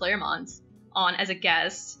Chris Claremont on as a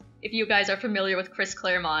guest. If you guys are familiar with Chris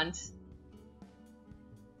Claremont.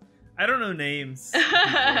 I don't know names.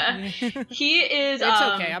 He is It's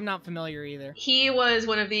okay. I'm not familiar either. He was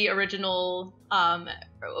one of the original,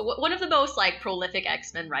 one of the most like prolific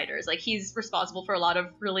X-Men writers. Like he's responsible for a lot of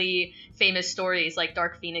really famous stories, like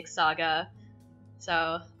Dark Phoenix Saga.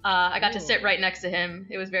 So I got to Ooh. sit right next to him.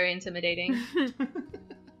 It was very intimidating.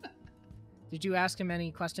 Did you ask him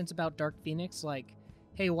any questions about Dark Phoenix? Like,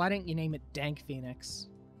 hey, why didn't you name it Dank Phoenix?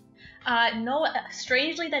 No,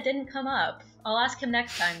 strangely that didn't come up. I'll ask him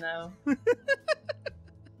next time though.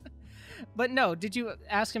 But no, did you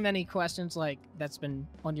ask him any questions like that's been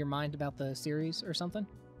on your mind about the series or something?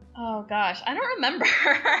 Oh gosh, I don't remember.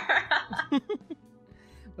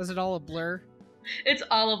 Was it all a blur? It's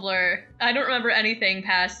all a blur. I don't remember anything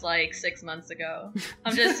past like 6 months ago.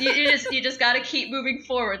 I'm just you just gotta keep moving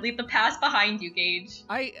forward. Leave the past behind you, Gage.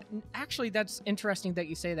 Actually, that's interesting that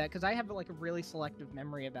you say that because I have like a really selective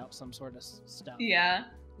memory about some sort of stuff. Yeah.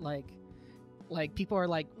 Like people are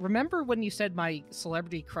like, remember when you said my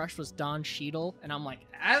celebrity crush was Don Cheadle? And I'm like,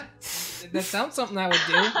 that sounds something I would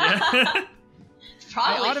do. Yeah.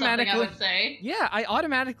 Probably something I automatically- would say. Yeah, I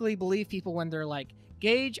automatically believe people when they're like,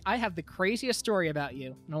 Gage, I have the craziest story about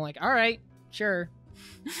you. And I'm like, all right, sure.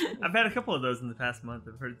 I've had a couple of those in the past month.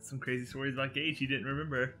 I've heard some crazy stories about Gage you didn't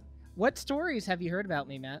remember. What stories have you heard about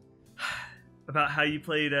me, Matt? About how you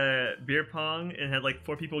played beer pong and had like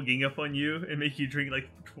 4 people gang up on you and make you drink like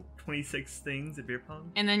 26 things at beer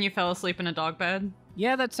pong. And then you fell asleep in a dog bed.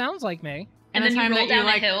 Yeah, that sounds like me. And the then you time rolled that you down a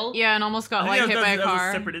like, hill? yeah, and almost got I like think hit by a that was car.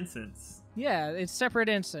 a separate instance. Yeah, it's separate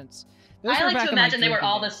instance. Those I were like back to in my imagine they were drinking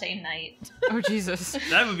all the days. same night. Oh Jesus!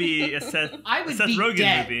 That would be a Seth, I would Seth be Rogen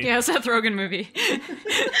dead. movie. Yeah, Seth Rogen movie.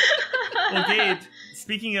 Well, Gage,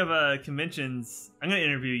 speaking of conventions, I'm going to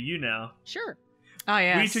interview you now. Sure. Oh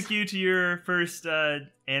yes. We took you to your first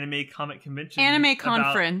anime comic convention. Anime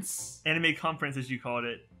conference. Anime conference, as you called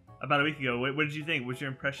it, about a week ago. What did you think? What's your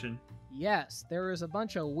impression? Yes, there was a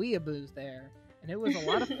bunch of weeaboos there, and it was a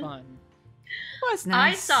lot of fun. It was I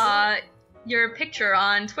nice. saw your picture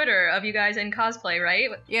on Twitter of you guys in cosplay, right?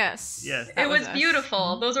 Yes. Yes. that It was us.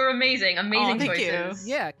 beautiful. Those were amazing. Amazing thank you. choices.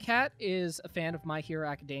 Yeah, Kat is a fan of My Hero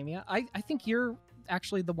Academia. I think you're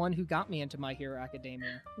actually the one who got me into My Hero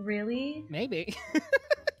Academia. Really? Maybe.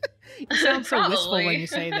 You sound so wistful Probably. when you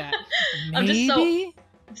say that. Maybe? I'm just so-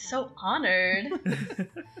 I'm so honored.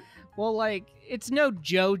 Well, like, it's no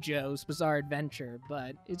JoJo's Bizarre Adventure,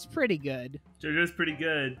 but it's pretty good. JoJo's pretty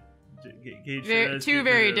good. Gage Two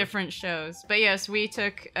very different shows. But yes, we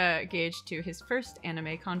took Gage to his first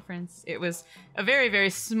anime conference. It was a very, very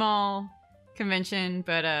small convention,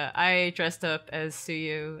 but I dressed up as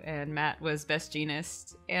Suyu and Matt was Best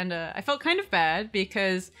Jeanist. And I felt kind of bad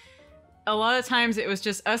because a lot of times it was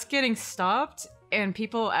just us getting stopped and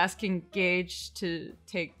people asking Gage to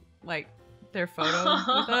take, like, their photo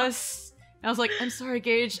with us. And I was like, I'm sorry,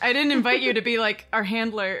 Gage. I didn't invite you to be, like, our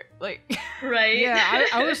handler. Like, Right? Yeah,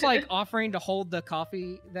 I was, like, offering to hold the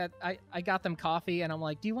coffee that I got them coffee, and I'm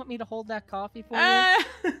like, do you want me to hold that coffee for you?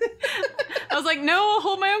 I was like, no, I'll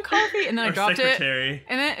hold my own coffee. And then I dropped secretary. it.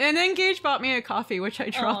 And then Gage bought me a coffee, which I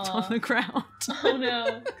dropped Aw. on the ground. Oh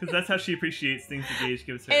no. Because that's how she appreciates things that Gage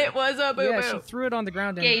gives her. It was a boo-boo. Yeah, she threw it on the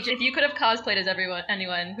ground. And... Gage, if you could have cosplayed as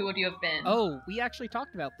anyone, who would you have been? Oh, we actually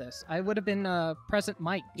talked about this. I would have been Present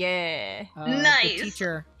Mike. Yeah. Nice. The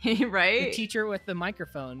teacher. Right? The teacher with the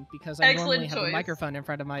microphone, because I Excellent normally have a choice. microphone in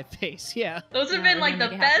front of my face. Yeah. Those would have Yeah, been we're like the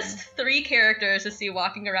gonna make it happen. best 3 characters to see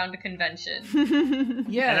walking around a convention.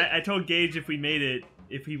 Yeah. And I told Gage if we made it,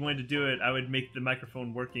 if he wanted to do it, I would make the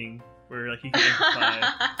microphone working where like he could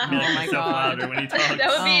amplify and make Oh my himself God. louder when he talks. That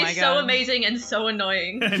would Oh be my so God. amazing and so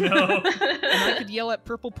annoying. I know. And I could yell at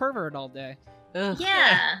Purple Pervert all day. Ugh.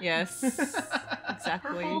 Yeah. Yes.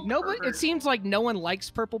 Exactly. Purple No, but it Pervert. seems like no one likes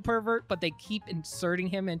Purple Pervert, but they keep inserting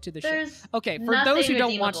him into the show. There's Okay, for nothing those who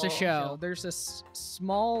don't watch the redeemable. show, there's this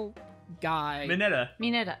small guy. Mineta,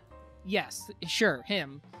 Mineta. Yes, sure,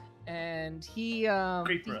 him. And he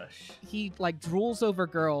great brush. he like drools over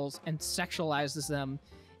girls and sexualizes them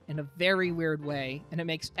in a very weird way, and it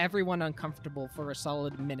makes everyone uncomfortable for a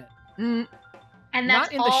solid minute. Mm. And Not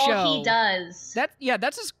that's in the all show. he does.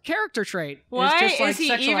 That's his character trait. Why is just like is he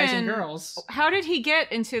sexualizing even- girls. How did he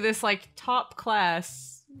get into this, like, top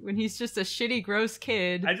class when he's just a shitty, gross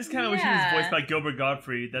kid? I just kind of wish he was Yeah. voiced by Gilbert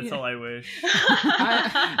Gottfried. That's Yeah. all I wish.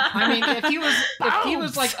 I mean, if he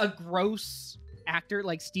was like a gross actor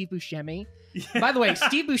like Steve Buscemi. By the way,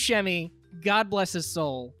 Steve Buscemi, God bless his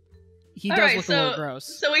soul, he does Alright, look a little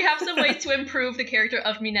gross. So we have some ways to improve the character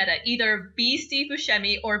of Mineta. Either be Steve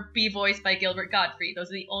Buscemi or be voiced by Gilbert Gottfried. Those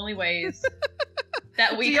are the only ways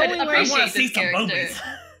that we The could only way- I want appreciate to see this some character. boobies.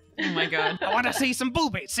 Oh my God. I want to see some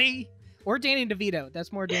boobies, see? Or Danny DeVito.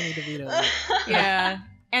 That's more Danny DeVito. Yeah.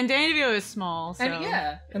 And Danny DeVito is small, so... And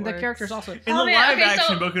and the works. character's also... In Oh, the man, live okay,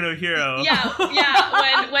 action so- Boku no Hero.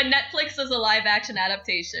 yeah. When Netflix does a live action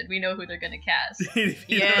adaptation, we know who they're gonna cast.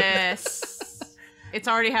 Yes. It's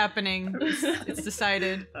already happening. It's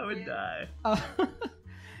decided. I would die.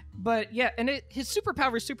 But yeah, and his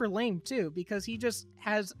superpower is super lame too, because he just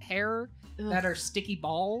has hair that are sticky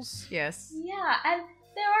balls. Yes. Yeah, and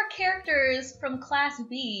there are characters from Class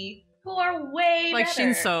B who are way Like better.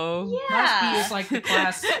 Shinso. Class B Yeah. is like the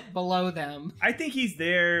class below them. I think he's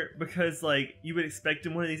there because like you would expect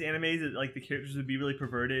in one of these animes that like the characters would be really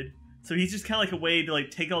perverted. So he's just kind of like a way to like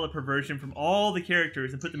take all the perversion from all the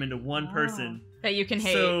characters and put them into one person. That you can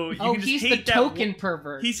hate. So you Oh, can just he's the hate that token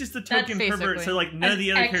pervert. He's just the That's token pervert. basically So like none of the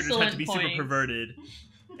an other characters have to excellent be super point. perverted.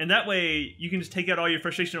 And that way you can just take out all your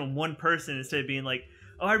frustration on one person instead of being like,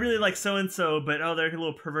 oh, I really like so and so, but oh, they're a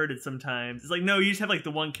little perverted sometimes. It's like no, you just have like the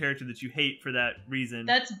one character that you hate for that reason.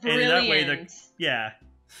 That's And brilliant. that way yeah,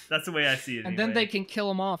 that's the way I see it. And then anyway. they can kill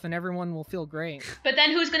him off, and everyone will feel great. But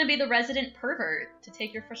then who's gonna be the resident pervert to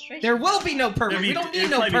take your frustration? There will be no pervert. It'd be- We don't need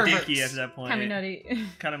it'd no probably be perverts. Dinky after that point. Kaminari.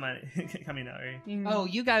 Kaminari. Oh,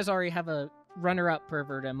 you guys already have a runner-up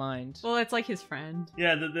pervert in mind. Well, it's like his friend.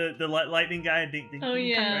 Yeah, the lightning guy, Dinky. Oh,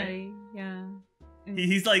 yeah. Right? Yeah.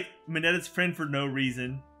 He's like Mineta's friend for no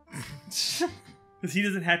reason. Because he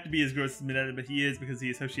doesn't have to be as gross as Mineta, but he is because he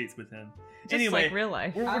associates with him. Just Anyway, like real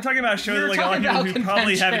life. we're talking about a show we that were like a lot of talking people who about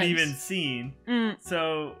probably haven't conventions. even seen. Mm.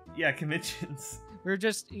 So yeah, conventions. We're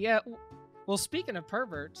just Well, speaking of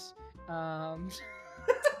perverts,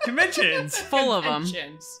 Conventions! Full of them.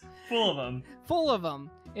 conventions. Full of them. Full of them.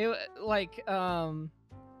 I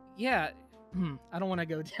don't want to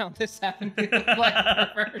go down this avenue of like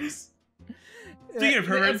perverts. Speaking of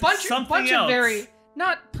perverts, bunch something of else. very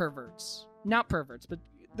not perverts, but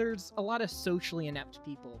there's a lot of socially inept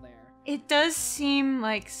people there. It does seem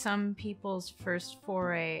like some people's first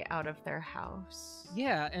foray out of their house.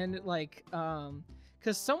 Yeah, and like,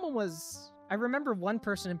 because I remember one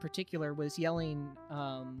person in particular was yelling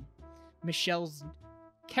Michelle's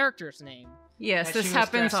character's name. Yes, as this she was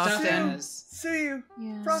happens dressed up often. as See you.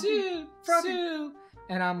 Yeah. Froggy. Sue, Froggy. Sue.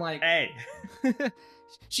 And I'm like, Hey.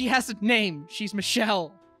 she has a name. She's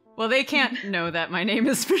Michelle. Well, they can't know that my name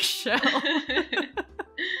is Michelle.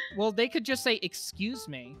 Well, they could just say, "Excuse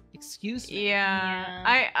me, excuse me." Yeah.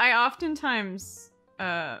 I oftentimes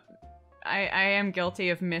I am guilty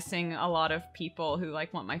of missing a lot of people who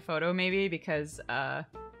like want my photo maybe because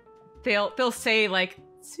they'll say like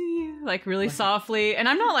see you like really softly and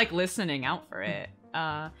I'm not like listening out for it.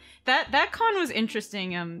 That con was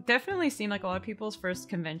interesting. Definitely seemed like a lot of people's first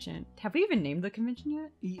convention. Have we even named the convention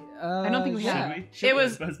yet? I don't think we have. Should It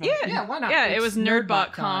was Yeah, why not? yeah, it It's was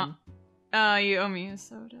Nerdbot Con. You owe me a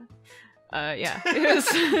soda. Yeah, it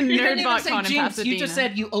was You didn't even Nerdbot say Con in jinx. Pasadena. You just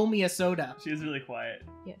said you owe me a soda. She was really quiet.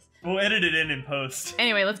 Yes. We'll edit it in post.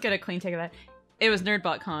 Anyway, let's get a clean take of that. It was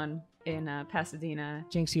Nerdbot Con in Pasadena.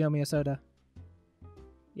 Jinx, you owe me a soda.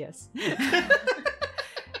 Yes.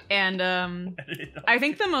 And I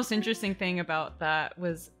think the most interesting thing about that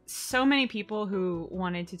was so many people who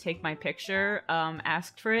wanted to take my picture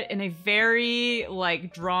asked for it in a very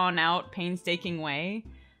like drawn out, painstaking way.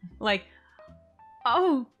 Like,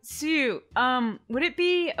 oh, Sue, would it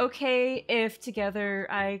be okay if together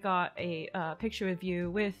I got a picture with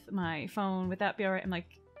you with my phone? Would that be alright? I'm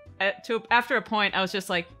like, after a point, I was just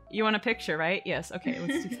like, you want a picture, right? Yes, okay,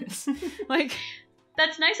 let's do this. Like,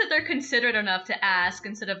 That's nice that they're considerate enough to ask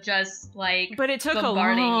instead of just like. but it took a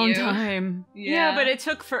bombarding long you. time. Yeah, but it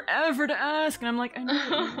took forever to ask, and I'm like, I know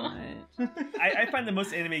what you want. I find that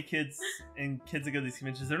most anime kids and kids that go to these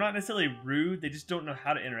conventions, they're not necessarily rude. They just don't know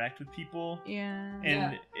how to interact with people, Yeah.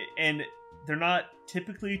 and they're not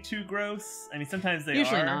typically too gross. I mean, sometimes they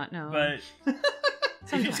Usually are. not, no. But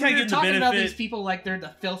if you just We're kind of give them the talking about these benefit. people like they're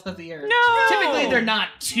the filth of the earth. No! Typically, they're not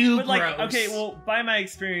too But like, gross. okay, well, by my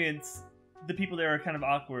experience, the people there are kind of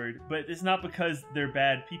awkward, but it's not because they're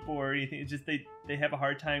bad people or anything. It's just they have a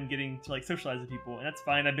hard time getting to like socialize with people, and that's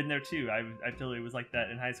fine. I've been there too. I totally was like that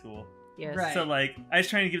in high school. Yes. Right. So like, I was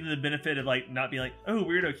trying to give them the benefit of like not be like, oh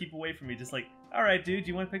weirdo, keep away from me. Just like, all right, dude, do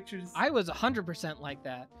you want pictures? I was 100% like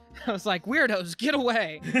that. I was like, weirdos, get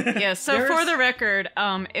away. Yeah, so There's- for the record,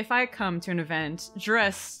 if I come to an event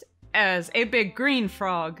dressed as a big green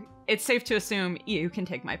frog, it's safe to assume you can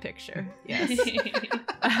take my picture. Yes.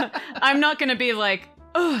 I'm not gonna be like,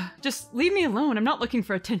 ugh, just leave me alone. I'm not looking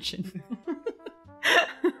for attention.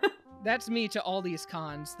 That's me to all these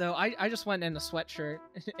cons, though. I just went in a sweatshirt,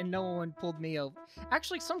 and no one pulled me over.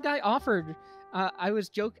 Actually, some guy offered. I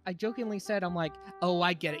jokingly said, I'm like, oh,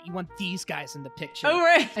 I get it. You want these guys in the picture. Oh,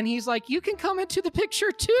 right. And he's like, you can come into the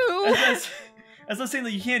picture too. As I was saying,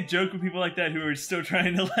 like, you can't joke with people like that who are still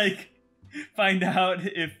trying to like find out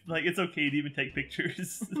if like it's okay to even take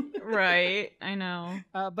pictures. Right, I know.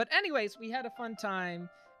 But anyways, we had a fun time.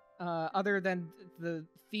 Other than the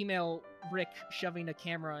female Rick shoving a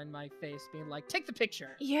camera in my face, being like, take the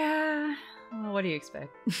picture. Yeah. Well, what do you expect?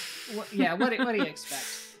 What do you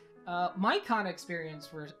expect? My con experience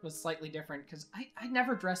was slightly different because I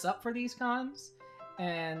never dress up for these cons.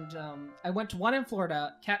 And I went to one in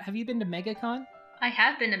Florida. Kat, have you been to MegaCon? I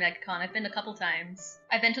have been to MegaCon. I've been a couple times.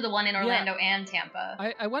 I've been to the one in Orlando and Tampa.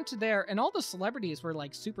 I went to there, and all the celebrities were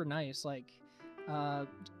like super nice. Like,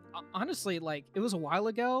 honestly, like it was a while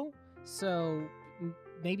ago, so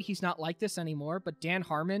maybe he's not like this anymore. But Dan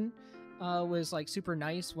Harmon was like super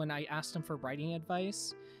nice when I asked him for writing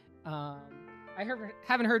advice. I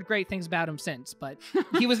haven't heard great things about him since, but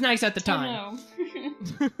he was nice at the time. Oh,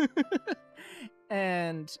 no.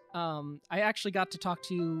 And I actually got to talk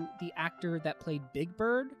to the actor that played Big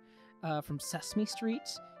Bird from Sesame Street.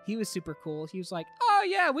 He was super cool. He was like, oh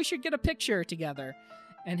yeah, we should get a picture together.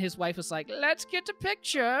 And his wife was like, let's get a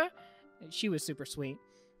picture. And she was super sweet.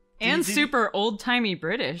 And super old-timey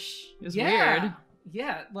British. It was weird.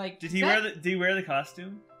 Yeah, like... Did he wear the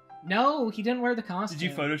costume? No, he didn't wear the costume.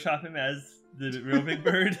 Did you Photoshop him as the real Big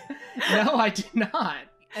Bird? No, I did not.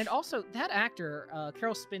 And also, that actor,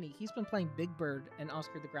 Carol Spinney, he's been playing Big Bird and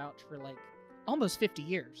Oscar the Grouch for like almost 50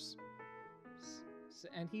 years.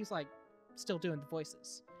 And he's like still doing the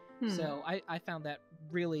voices. So I found that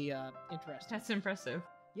really interesting. That's impressive.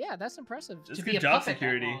 Yeah, that's impressive. That's to good be a job puppet that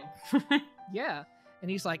security. long. Yeah. And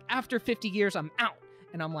he's like, after 50 years, I'm out.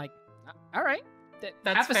 And I'm like, all right.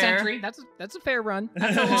 That's half a fair. century. That's a fair run.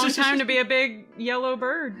 That's a long time to be a big yellow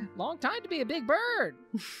bird. Long time to be a big bird.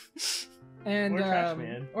 And Or a trash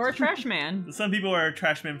man. Or a trash man. Some people are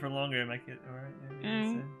trash men for longer. Am I kidding? All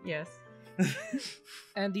right. Yes.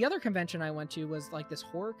 And the other convention I went to was like this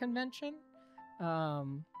horror convention.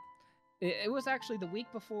 It was actually the week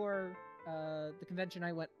before the convention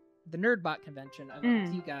I went, the Nerdbot convention. I went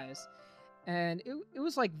with you guys, and it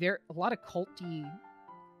was like a lot of culty.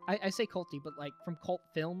 I say culty, but like from cult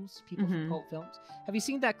films, people from cult films. Have you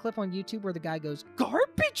seen that clip on YouTube where the guy goes,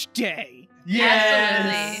 "Garbage Day"?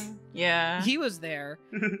 Yes. Absolutely. Yeah. He was there,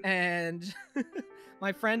 and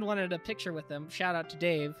my friend wanted a picture with him. Shout out to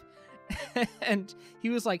Dave. And he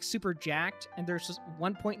was like super jacked. And there's just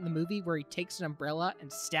one point in the movie where he takes an umbrella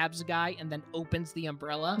and stabs a guy and then opens the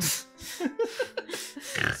umbrella.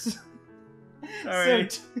 Sorry.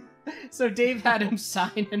 So Dave had him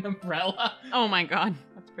sign an umbrella. Oh my god,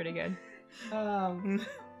 that's pretty good.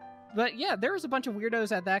 But yeah, there was a bunch of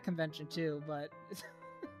weirdos at that convention too. But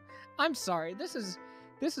I'm sorry, this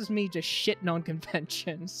is me just shitting on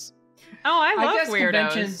conventions. Oh, I love guess weirdos.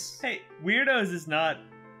 conventions- Hey, weirdos is not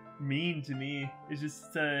mean to me. It's just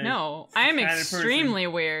No, I am kind of person. extremely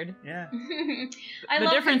weird. Yeah. I The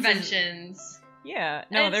love difference is- conventions. Yeah,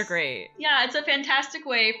 no, they're It's- great. Yeah, it's a fantastic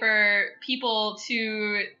way for people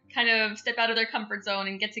to kind of step out of their comfort zone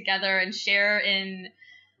and get together and share in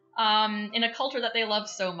a culture that they love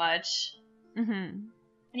so much. Mm-hmm. And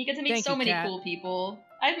you get to meet Thank so you, many Kat. cool people.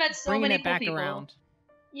 I've met so Bringing many it cool back people. around.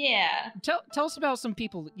 Yeah. Tell us about some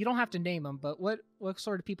people. You don't have to name them, but what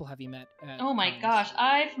sort of people have you met? At Oh my cons? gosh,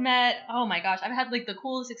 I've had like the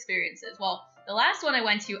coolest experiences. Well, the last one I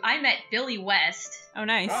went to, I met Billy West, Oh,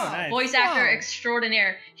 nice. Oh, nice. voice actor Wow.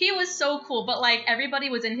 extraordinaire. He was so cool, but like everybody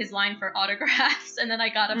was in his line for autographs, and then I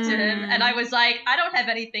got up to him and I was like, I don't have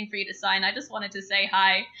anything for you to sign. I just wanted to say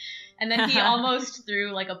hi. And then he almost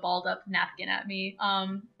threw like a balled up napkin at me.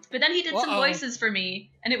 But then he did some Uh-oh. voices for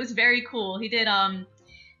me, and it was very cool. He did he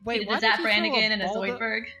Wait, did why the did Zap he throw Brannigan and a balled up-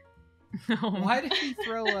 Zoidberg. Why did he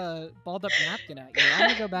throw a balled up napkin at you? I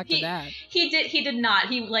want to go back to that. He did not.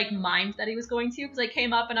 He like mimed that he was going to because I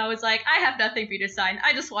came up and I was like, I have nothing for you to sign.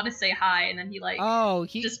 I just want to say hi. And then he like Oh,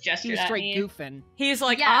 he just he gestured was at straight me. goofing. He's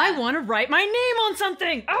like, Yeah. I want to write my name on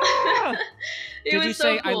something. Ah! It Did was you so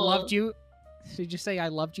say I cool. loved you? Did you say I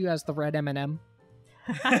loved you as the red M&M?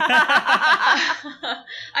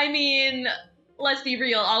 I mean, let's be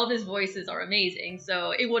real. All of his voices are amazing,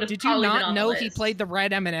 so it would have Did you probably been not on know the he list. played the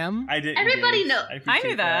red M&M? I didn't. Everybody Dave. know- I appreciate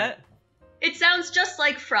knew that. It sounds just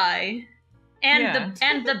like Fry, and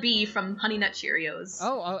Yeah. the bee from Honey Nut Cheerios.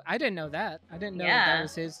 Oh, I didn't know that. I didn't know Yeah. that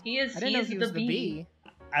was his. he is. I didn't he know is he the was bee. the bee.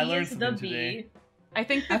 I He learned is the something bee. today. I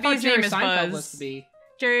think the I thought bee's Jerry name is Seinfeld Buzz. was the bee.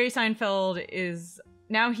 Jerry Seinfeld is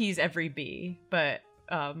now he's every bee, but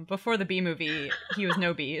before the bee movie, he was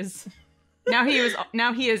no bees. Now he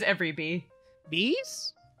is every bee.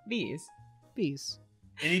 Bees? Bees. Bees.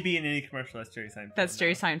 Any bee in any commercial, that's Jerry Seinfeld. That's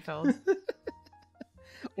Jerry Seinfeld.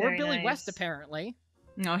 Or Very Billy nice. West, apparently.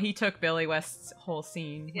 No, he took Billy West's whole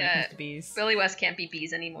scene when it Yeah. comes to bees. Billy West can't be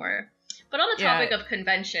bees anymore. But on the Yeah. topic of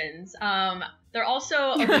conventions, they're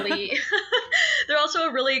also a really they're also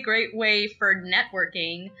a really great way for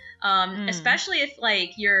networking, especially if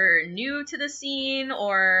like you're new to the scene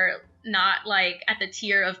or not like at the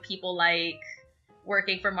tier of people like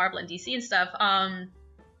working for Marvel and DC and stuff.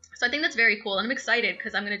 So I think that's very cool, and I'm excited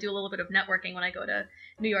because I'm gonna do a little bit of networking when I go to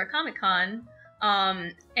New York Comic Con.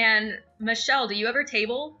 And Michelle, do you ever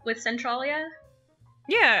table with Centralia?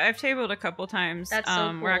 Yeah, I've tabled a couple times. That's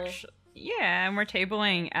so We're cool. actually and we're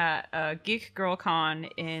tabling at Geek Girl Con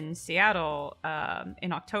in Seattle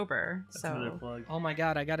in October. That's another So plug. Oh my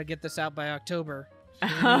god, I gotta get this out by October.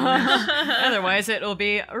 otherwise it'll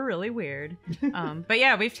be really weird. But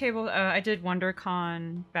yeah, we've tabled. I did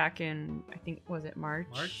WonderCon back in I think was it March?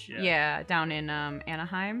 March, yeah. Yeah, down in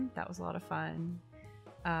Anaheim. That was a lot of fun.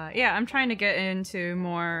 Yeah, I'm trying to get into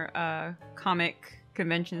more comic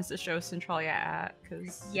conventions to show Centralia at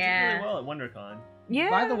because You did Yeah. really well at WonderCon. yeah.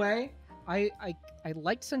 By the way, I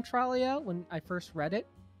liked Centralia when I first read it.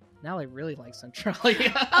 Now I really like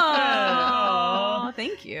Centralia. Oh,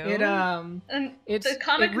 thank you. It And it's the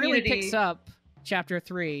comic it really community- picks up chapter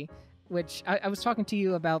 3, which I was talking to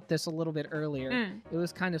you about this a little bit earlier. It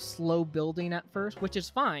was kind of slow building at first, which is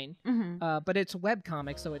fine. Mhm. But it's a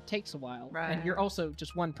webcomic, so it takes a while. Right. And you're also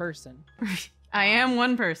just one person. I am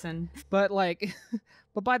one person. But like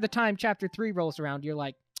but by the time chapter 3 rolls around, you're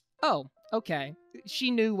like, "Oh, okay.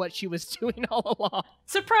 She knew what she was doing all along."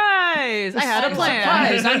 Surprise! I had a plan.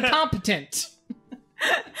 Surprise, I'm competent.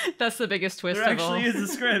 That's the biggest twist There of all. actually is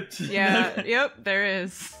a script. Yeah, yep, there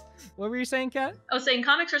is. What were you saying, Kat? I was saying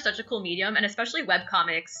comics are such a cool medium, and especially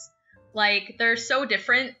webcomics. Like, they're so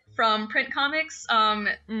different from print comics,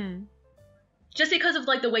 just because of,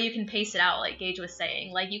 like, the way you can pace it out, like Gage was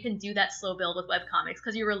saying. Like, you can do that slow build with webcomics,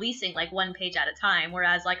 because you're releasing, like, one page at a time,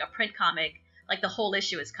 whereas, like, a print comic, like, the whole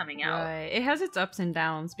issue is coming out. Right. It has its ups and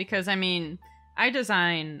downs because, I mean, I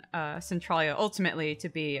design Centralia ultimately to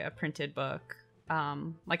be a printed book.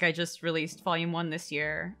 Like, I just released Volume 1 this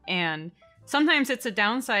year, and sometimes it's a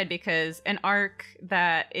downside because an arc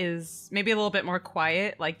that is maybe a little bit more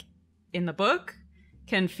quiet, like in the book,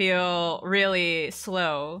 can feel really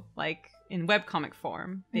slow, like in webcomic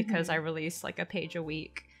form, because I release like a page a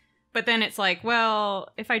week. But then it's like, well,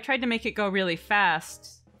 if I tried to make it go really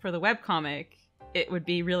fast for the webcomic, it would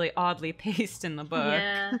be really oddly paced in the book.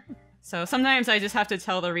 Yeah. So sometimes I just have to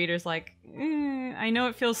tell the readers, like, I know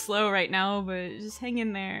it feels slow right now, but just hang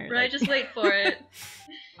in there. Right, Like, just wait for it.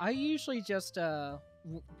 I usually just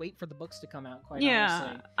wait for the books to come out, quite yeah,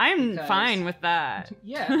 honestly. I'm because- fine with that.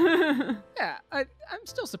 Yeah. Yeah, I'm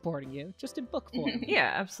still supporting you, just in book form.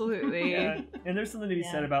 Yeah, absolutely. Yeah, and there's something to be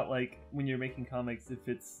said Yeah. about like when you're making comics, if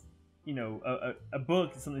it's a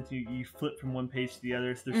book is something you flip from one page to the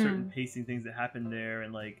other, so there's certain pacing things that happen there,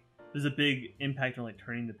 and like there's a big impact on like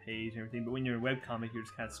turning the page and everything. But when you're a webcomic, you're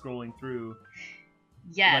just kind of scrolling through.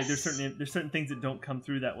 Yes. Like there's certain things that don't come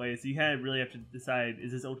through that way, so you kind of really have to decide: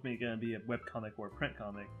 is this ultimately going to be a webcomic or a print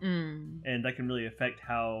comic? And that can really affect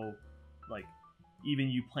how, like, even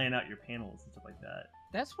you plan out your panels and stuff like that.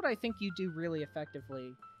 That's what I think you do really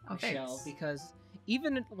effectively, Oh, Michelle, thanks. because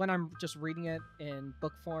even when I'm just reading it in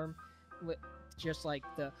book form, just like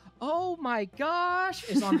the "oh my gosh"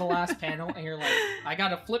 is on the last panel, and you're like, I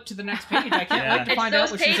gotta flip to the next page. I can't wait to It's find out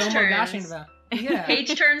those what she's page oh my goshing turns. about. Yeah.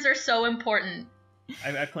 Page turns are so important.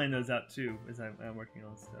 I plan those out too as I'm working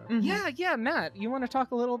on stuff. Yeah, Matt, you want to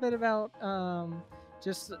talk a little bit about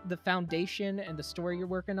just the foundation and the story you're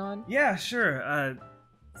working on? Yeah, sure.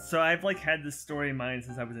 So I've like had this story in mind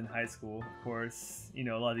since I was in high school. Of course, a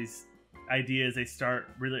lot of these ideas, they start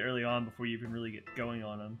really early on before you even really get going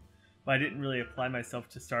on them. But I didn't really apply myself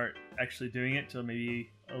to start actually doing it till maybe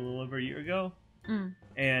a little over a year ago.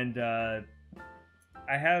 And I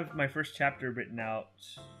have my first chapter written out.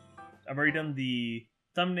 I've already done the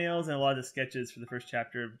thumbnails and a lot of the sketches for the first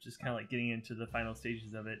chapter, just kind of like getting into the final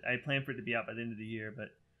stages of it. I plan for it to be out by the end of the year, but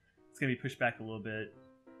it's going to be pushed back a little bit.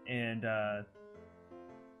 And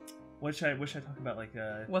what should I talk about? Like,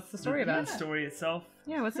 What's the story about? The story itself.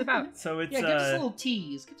 Yeah, what's it about? So it's Yeah, give us a little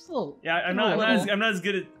tease. Give us a little. yeah, I'm not as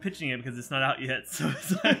good at pitching it because it's not out yet. So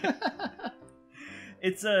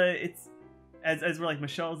it's it's as we're like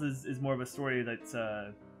Michelle's is more of a story that's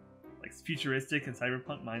like futuristic and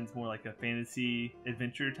cyberpunk. Mine's more like a fantasy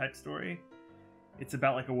adventure type story. It's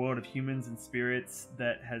about like a world of humans and spirits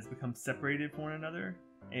that has become separated from one another,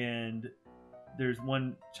 and there's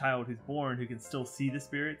one child who's born who can still see the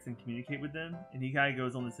spirits and communicate with them, and he kind of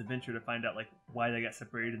goes on this adventure to find out like why they got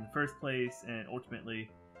separated in the first place and ultimately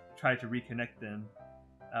try to reconnect them.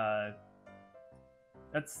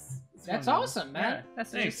 That's awesome, man. Yeah,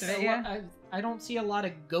 That's the thanks. gist of it, yeah. I don't see a lot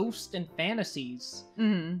of ghost and fantasies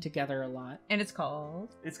together a lot. And it's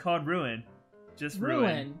called It's called Ruin. Just Ruin.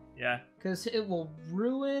 Ruin. Yeah. Because it will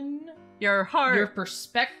ruin your heart. your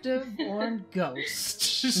perspective on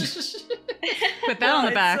ghosts. Put that on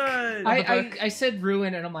the back. I said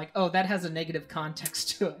ruin, and I'm like, oh, that has a negative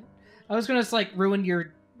context to it. I was gonna like ruin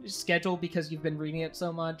your schedule because you've been reading it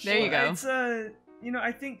so much. There you go. It's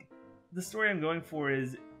I think the story I'm going for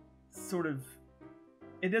is sort of,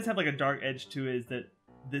 it does have like a dark edge to it, is that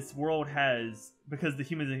this world has, because the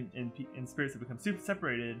humans and spirits have become super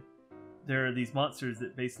separated, there are these monsters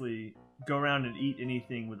that basically go around and eat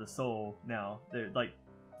anything with a soul now. They're like,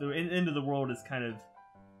 the end of the world is kind of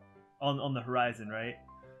on the horizon, right?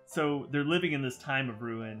 So they're living in this time of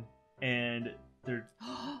ruin, and they're,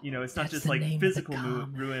 it's not That's just the like name of the physical comic.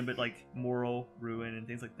 ruin, but like moral ruin and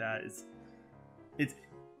things like that. It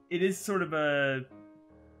is sort of a,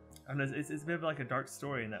 I don't know, it's a bit of like a dark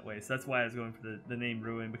story in that way. So that's why I was going for the name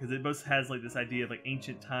Ruin, because it both has like this idea of like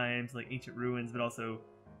ancient times, like ancient ruins, but also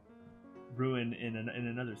ruin in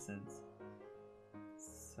another sense.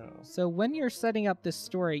 So when you're setting up this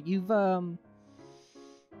story, you've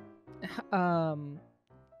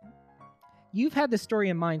had this story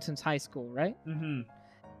in mind since high school, right? Mm-hmm.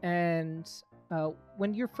 And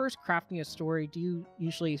when you're first crafting a story, do you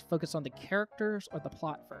usually focus on the characters or the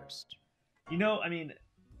plot first? I mean,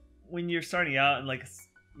 when you're starting out and like,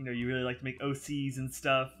 you really like to make OCs and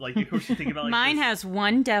stuff, like of course you think about like Mine this. has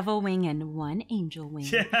one devil wing and one angel wing.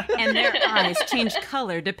 Yeah. And their eyes change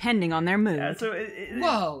color depending on their mood. Yeah, so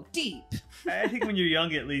Whoa, deep. I think when you're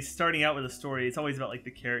young, at least, starting out with a story, it's always about like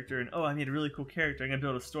the character and, oh, I made a really cool character, I'm gonna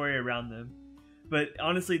build a story around them. But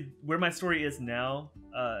honestly, where my story is now,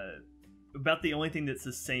 about the only thing that's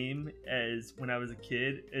the same as when I was a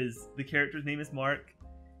kid is the character's name is Mark,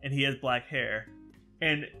 and he has black hair,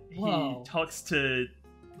 and Whoa. he talks to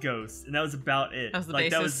ghosts, and that was about it. That was the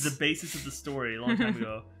That was basis. the basis of the story a long time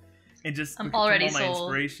ago, and just I'm from already all my sold.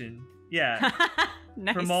 inspiration, yeah.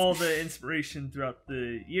 Nice. From all the inspiration throughout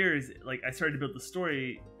the years, like I started to build the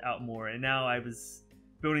story out more, and now I was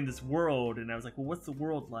building this world, and I was like, well, what's the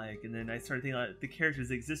world like? And then I started thinking like the characters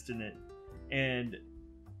that exist in it, and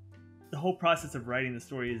the whole process of writing the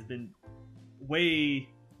story has been way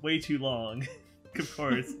too long, of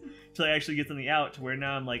course, till I actually get something out, to where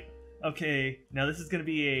now I'm like, okay, now this is going to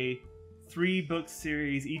be a 3-book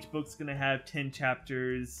series. Each book's going to have 10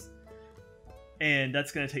 chapters. And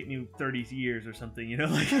that's going to take me 30 years or something, you know?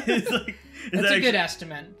 Like, it's like, that's a good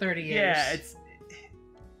estimate, 30 years.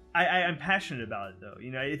 Yeah, I'm passionate about it, though. You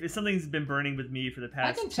know, if something's been burning with me for the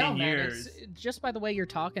past 10 years. Man, it's just by the way you're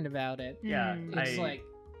talking about it. Yeah. It's like,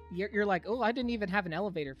 you're like, oh, I didn't even have an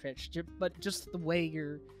elevator pitch. But just the way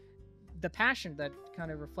the passion that kind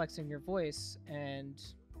of reflects in your voice, and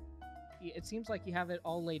it seems like you have it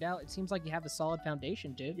all laid out. It seems like you have a solid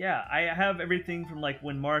foundation, dude. Yeah, I have everything from like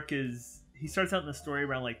when Mark he starts out in the story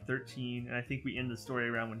around like 13, and I think we end the story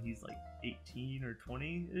around when he's like 18 or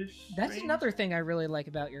 20-ish. That's another thing I really like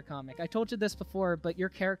about your comic. I told you this before, but your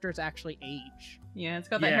characters actually age. Yeah, it's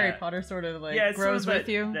got that Harry Potter sort of like grows grows with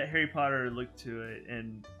you. That Harry Potter look to it,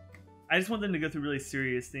 and I just want them to go through really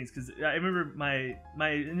serious things, because I remember my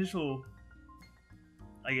initial,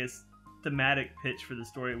 I guess, thematic pitch for the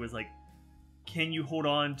story was like, can you hold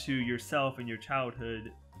on to yourself and your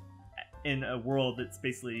childhood in a world that's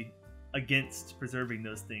basically against preserving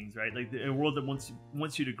those things, right? Like a world that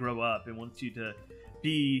wants you to grow up and wants you to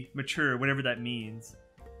be mature, whatever that means.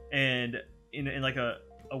 And in like a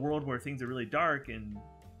world where things are really dark and,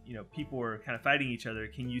 you know, people are kind of fighting each other,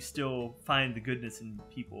 can you still find the goodness in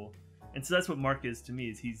people? And so that's what Mark is to me.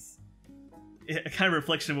 Is he's a kind of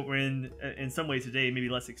reflection of what we're in some ways today, maybe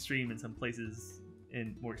less extreme in some places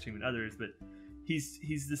and more extreme in others, but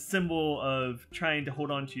he's the symbol of trying to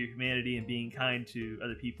hold on to your humanity and being kind to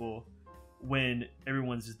other people when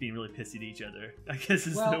everyone's just being really pissy to each other, I guess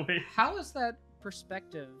is the way. How is that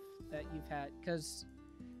perspective that you've had? Because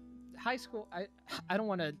high school, I don't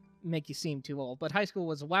want to make you seem too old, but high school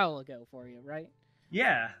was a while ago for you, right?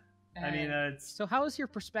 Yeah. And I mean, so how has your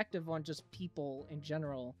perspective on just people in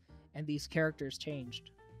general and these characters changed?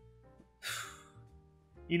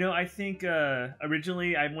 You know, I think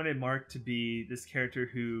originally I wanted Mark to be this character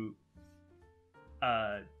who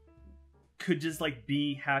could just like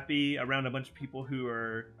be happy around a bunch of people who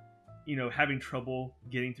are, you know, having trouble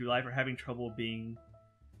getting through life or having trouble being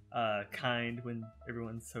kind when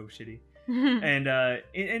everyone's so shitty. And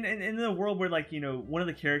in the world where, like, you know, one of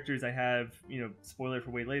the characters I have, you know, spoiler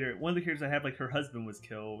for way later, one of the characters I have, like, her husband was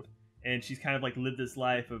killed, and she's kind of like lived this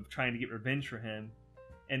life of trying to get revenge for him,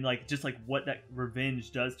 and like just like what that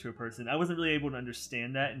revenge does to a person. I wasn't really able to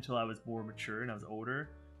understand that until I was more mature and I was older,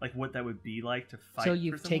 like what that would be like to fight. So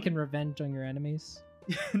you've taken revenge on your enemies?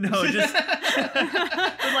 No, just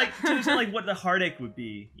but like just like what the heartache would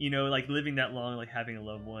be, you know, like living that long, like having a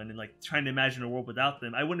loved one and like trying to imagine a world without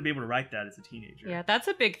them. I wouldn't be able to write that as a teenager. Yeah, that's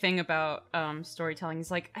a big thing about storytelling. Is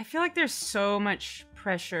like, I feel like there's so much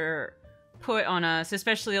pressure put on us,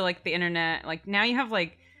 especially like the internet. Like now you have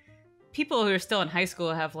like people who are still in high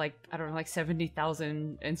school have like, I don't know, like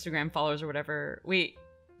 70,000 Instagram followers or whatever.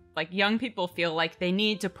 Like young people feel like they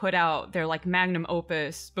need to put out their like magnum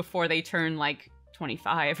opus before they turn like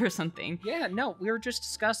 25 or something. Yeah, no, we were just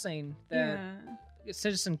discussing that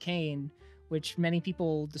Citizen Kane, which many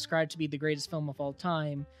people describe to be the greatest film of all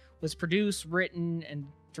time, was produced, written, and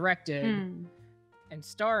directed and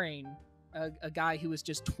starring a guy who was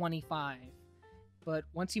just 25. But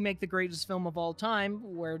once you make the greatest film of all time,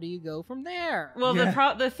 where do you go from there? Well,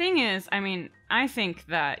 the thing is, I mean, I think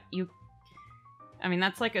that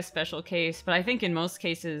that's like a special case, but I think in most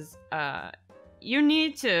cases, you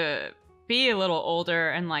need to be a little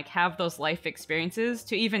older and like have those life experiences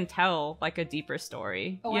to even tell like a deeper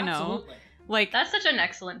story. Oh, you know, absolutely. Like that's such an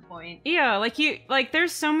excellent point. Yeah, like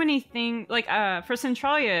there's so many things. Like for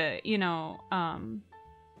Centralia, you know,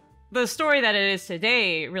 the story that it is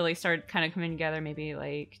today really started kind of coming together maybe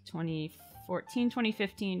like 2014,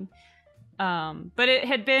 2015. But it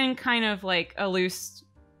had been kind of like a loose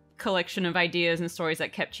collection of ideas and stories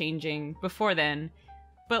that kept changing before then.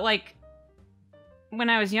 But like when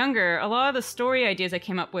I was younger, a lot of the story ideas I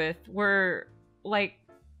came up with were like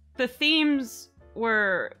the themes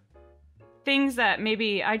were things that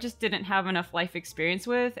maybe I just didn't have enough life experience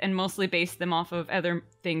with, and mostly based them off of other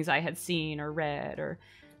things I had seen or read or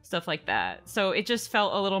stuff like that. So it just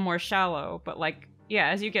felt a little more shallow. But like, yeah,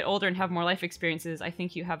 as you get older and have more life experiences, I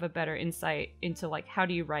think you have a better insight into like how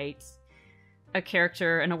do you write a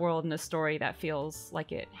character and a world and a story that feels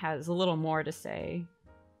like it has a little more to say,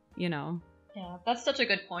 you know? Yeah, that's such a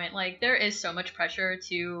good point. Like, there is so much pressure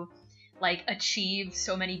to like achieve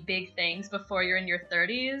so many big things before you're in your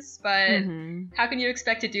 30s, but how can you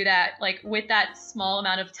expect to do that like with that small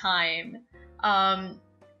amount of time?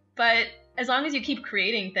 But as long as you keep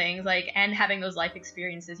creating things like and having those life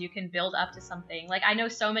experiences, you can build up to something. Like I know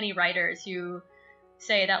so many writers who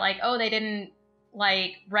say that like, oh, they didn't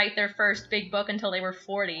like write their first big book until they were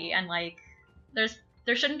 40, and like there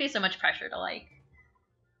shouldn't be so much pressure to like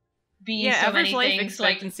be so average many life things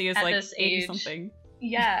like expectancy is at like this 80 age. something.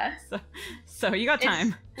 Yeah. So you got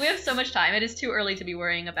time. We have so much time. It is too early to be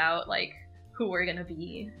worrying about like who we're gonna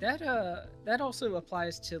be. That also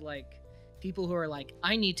applies to like people who are like,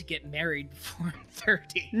 I need to get married before I'm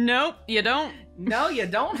 30. Nope, you don't. No, you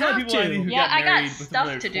don't There's a lot of have people I knew to. who Yeah, got I got married before stuff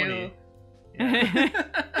they were to 20. do.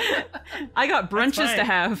 Yeah. I got brunches That's to fine.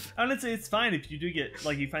 have. Honestly, it's fine if you do get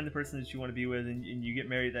like you find the person that you want to be with, and you get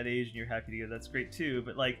married at that age, and you're happy together. That's great too.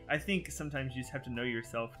 But like, I think sometimes you just have to know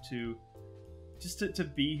yourself to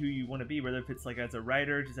be who you want to be. Whether if it's like as a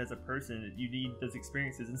writer, just as a person, you need those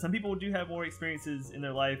experiences. And some people do have more experiences in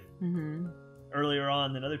their life earlier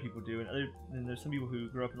on than other people do, and there's some people who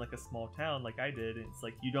grew up in like a small town, like I did, and it's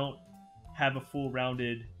like you don't have a full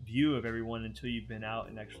rounded view of everyone until you've been out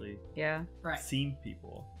and actually seen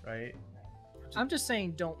people, right? I'm just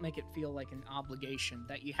saying, don't make it feel like an obligation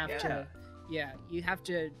that you have to. Yeah, you have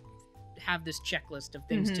to have this checklist of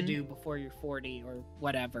things to do before you're 40 or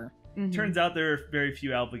whatever. Turns out there are very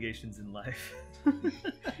few obligations in life.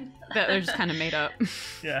 That they're just kind of made up.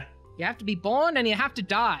 Yeah. You have to be born and you have to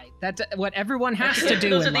die. That's what everyone has to do.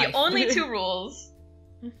 Those in are the life. only two rules.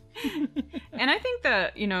 And I think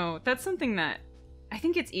that, that's something that I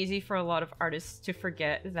think it's easy for a lot of artists to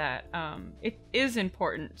forget, that it is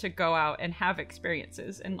important to go out and have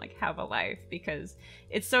experiences and like have a life, because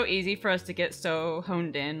it's so easy for us to get so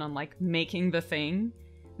honed in on like making the thing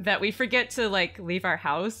that we forget to like leave our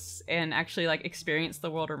house and actually like experience the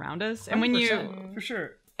world around us. And when you, for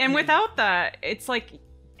sure. and without that, it's like,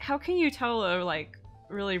 how can you tell a like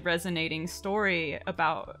really resonating story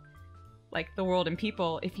about like the world and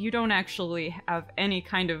people if you don't actually have any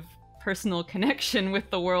kind of personal connection with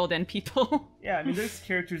the world and people? Yeah, I mean, there's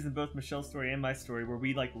characters in both Michelle's story and my story where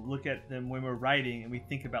we like look at them when we're writing and we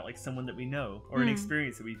think about like someone that we know or an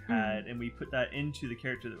experience that we've had, and we put that into the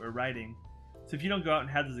character that we're writing. So if you don't go out and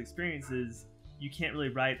have those experiences, you can't really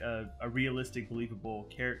write a realistic, believable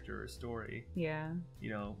character or story. Yeah.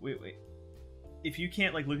 If you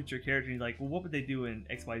can't like look at your character and you're like, well, what would they do in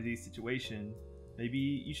XYZ situation? Maybe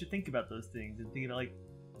you should think about those things and think about like,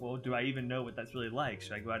 well, do I even know what that's really like?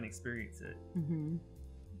 Should I go out and experience it?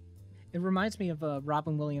 It reminds me of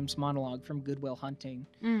Robin Williams' monologue from Good Will Hunting.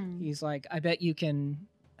 He's like, I bet you can...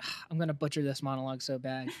 I'm going to butcher this monologue so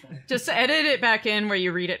bad. But... Just edit it back in where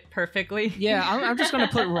you read it perfectly. Yeah, I'm just going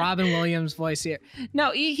to put Robin Williams' voice here.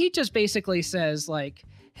 No, he just basically says like,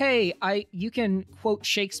 hey, you can quote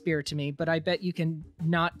Shakespeare to me, but I bet you can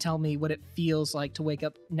not tell me what it feels like to wake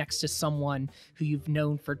up next to someone who you've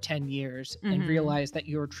known for 10 years and realize that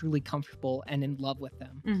you're truly comfortable and in love with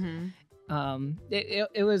them.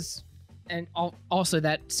 It was, and also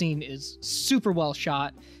that scene is super well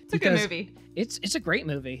shot. It's a good movie. It's a great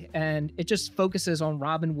movie, and it just focuses on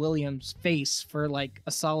Robin Williams' face for like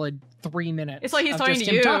a solid 3 minutes. It's like he's talking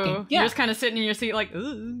to you. Yeah. You're just kind of sitting in your seat like,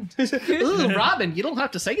 ooh. Ooh, Robin, you don't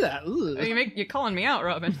have to say that. Ooh. You're calling me out,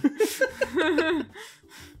 Robin.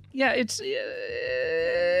 Yeah, it's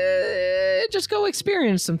just go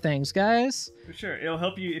experience some things, guys. For sure, it'll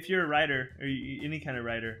help you if you're a writer or any kind of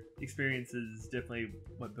writer. Experiences is definitely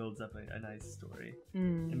what builds up a nice story.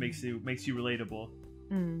 It makes you relatable.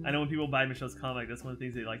 I know when people buy Michelle's comic, that's one of the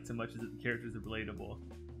things they like so much is that the characters are relatable.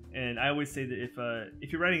 And I always say that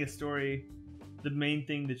if you're writing a story, the main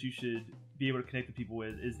thing that you should be able to connect with people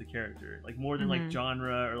with is the character. Like more than like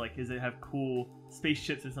genre or like, does it have cool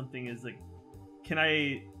spaceships or something? Is like, can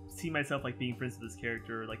I see myself like being friends with this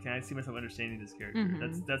character? Or, like, can I see myself understanding this character?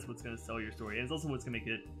 That's what's going to sell your story, and it's also what's going to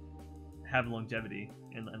make it have longevity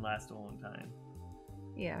and last a long time.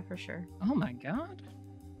 Yeah, for sure. Oh my god,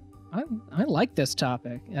 I like this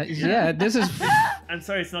topic. Yeah, this is. I'm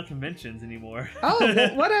sorry, it's not conventions anymore. Oh,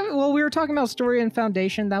 well, whatever. Well, we were talking about story and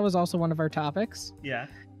foundation. That was also one of our topics. Yeah.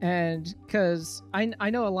 And because I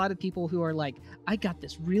know a lot of people who are like, I got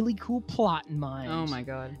this really cool plot in mind. Oh my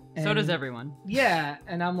god. And, so does everyone. Yeah,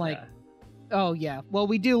 and I'm like, oh yeah. Well,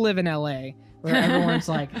 we do live in LA, where everyone's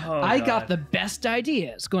like, I got the best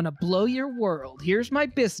idea. It's going to blow your world. Here's my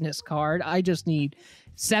business card. I just need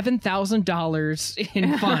 $7,000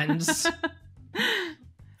 in funds.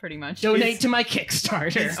 Pretty much. Donate to my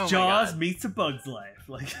Kickstarter. It's Jaws meets A Bug's Life.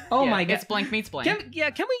 Like, oh my god. It's blank meets blank. Can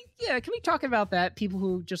we talk about that? People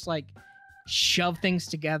who just like shove things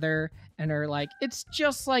together and are like, it's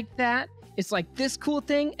just like that. It's like this cool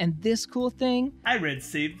thing and this cool thing. I read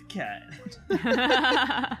Save the Cat.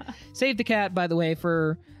 Save the Cat, by the way,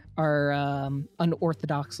 for our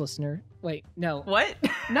unorthodox listener. Wait, no. What?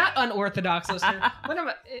 Not unorthodox listener. What am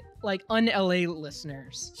I? Like un-LA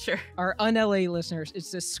listeners. Sure. Our un-LA listeners.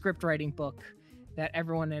 It's this script writing book that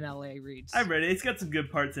everyone in LA reads. I read it. It's got some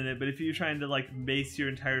good parts in it, but if you're trying to like base your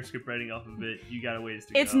entire script writing off of it, you got a ways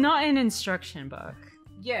to go. It's not an instruction book.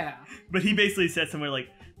 Yeah. But he basically said somewhere like,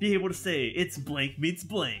 be able to say it's blank meets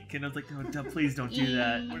blank, and I was like, no, please don't do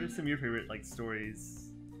that. What are some of your favorite like stories,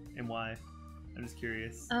 and why? I'm just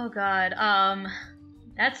curious. Oh God,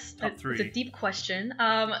 that's Top three. it's a deep question.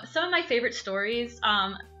 Some of my favorite stories,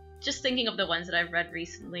 just thinking of the ones that I've read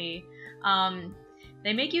recently,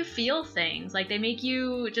 they make you feel things. Like they make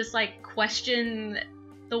you just like question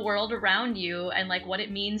the world around you and like what it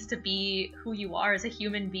means to be who you are as a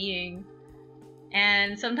human being.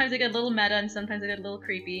 And sometimes they get a little meta, and sometimes they get a little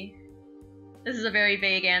creepy. This is a very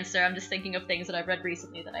vague answer. I'm just thinking of things that I've read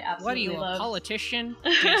recently that I absolutely love. What are you, a politician?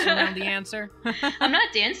 Dancing around the answer? I'm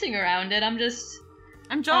not dancing around it. I'm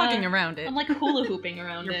jogging around it. I'm like hula hooping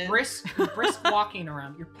around You're it. brisk walking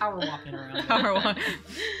around. You're power walking around. Power one.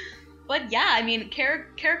 But yeah, I mean,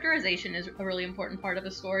 characterization is a really important part of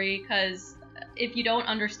a story, because if you don't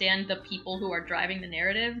understand the people who are driving the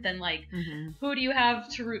narrative, then like, who do you have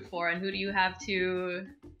to root for, and who do you have to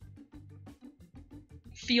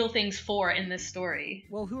feel things for in this story?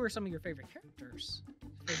 Well, who are some of your favorite characters?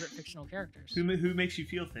 Favorite fictional characters? Who makes you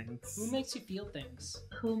feel things? Who makes you feel things?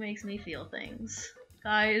 Who makes me feel things?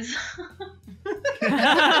 Guys.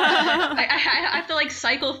 I have to like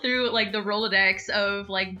cycle through like the Rolodex of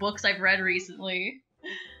like books I've read recently.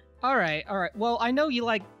 All right. Well, I know you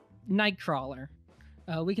like Nightcrawler.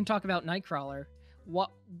 We can talk about Nightcrawler.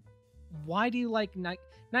 Why do you like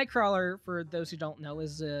Nightcrawler? For those who don't know,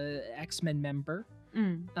 is a X-Men member.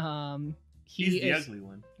 He's the ugly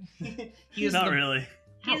one. He's not really.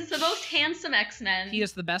 He's the most handsome X-Men. He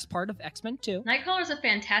is the best part of X-Men too. Nightcrawler's a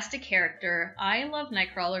fantastic character. I love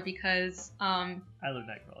Nightcrawler because I love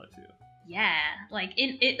Nightcrawler too. Yeah, like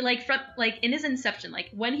in his inception,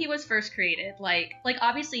 like when he was first created, like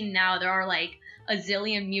obviously now there are like a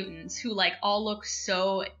zillion mutants who like all look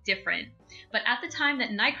so different. But at the time that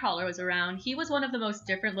Nightcrawler was around, he was one of the most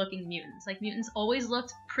different looking mutants. Like mutants always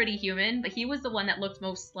looked pretty human, but he was the one that looked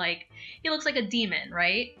most like, he looks like a demon,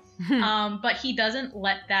 right? But he doesn't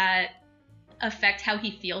let that affect how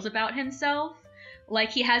he feels about himself.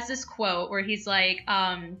 Like he has this quote where he's like,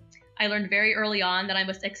 I learned very early on that I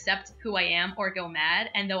must accept who I am or go mad,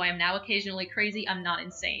 and though I am now occasionally crazy, I'm not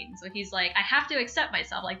insane. So he's like, I have to accept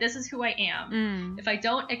myself, like this is who I am. If I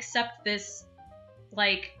don't accept this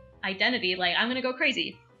like identity, like I'm gonna go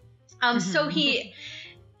crazy. So he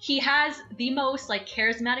has the most like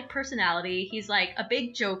charismatic personality. He's like a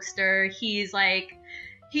big jokester. He's like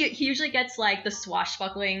he usually gets like the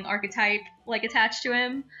swashbuckling archetype like attached to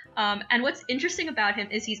him. And what's interesting about him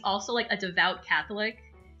is he's also like a devout Catholic.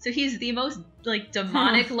 So he's the most like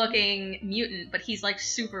demonic looking mutant, but he's like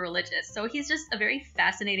super religious. So he's just a very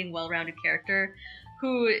fascinating, well-rounded character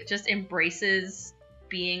who just embraces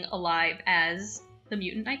being alive as the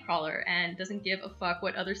mutant Nightcrawler and doesn't give a fuck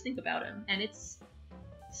what others think about him. And it's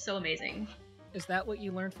so amazing. Is that what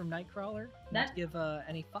you learned from Nightcrawler? Not to give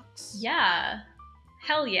any fucks? Yeah.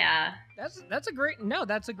 Hell yeah. That's a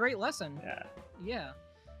great lesson. Yeah.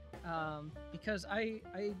 Because I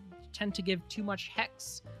tend to give too much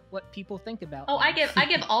hex what people think about me. I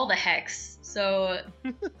give all the hex. So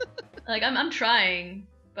like I'm trying,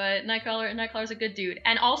 but Nightcrawler's a good dude.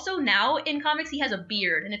 And also now in comics he has a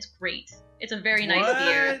beard and it's great. It's a very nice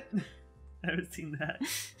beard. I haven't seen that.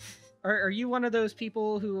 Are you one of those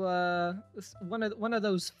people who one of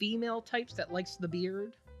those female types that likes the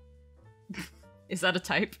beard? Is that a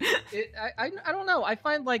type? I don't know. I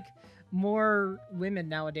find like more women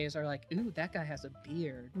nowadays are like, ooh, that guy has a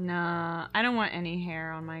beard. Nah, I don't want any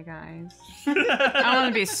hair on my guys. I want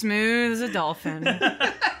to be smooth as a dolphin.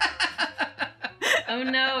 Oh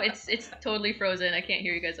no, it's totally frozen. I can't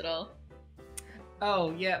hear you guys at all.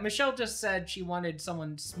 Oh yeah, Michelle just said she wanted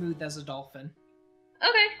someone smooth as a dolphin.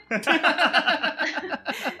 Okay.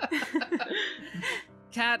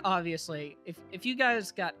 Kat, obviously, if you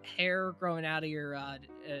guys got hair growing out of your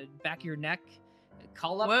back of your neck,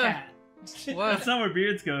 call up Kat. That's not where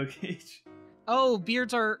beards go, Gage. Oh,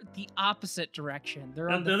 beards are the opposite direction.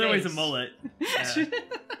 They're on the other face. way's a mullet. Yeah.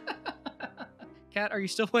 Kat, are you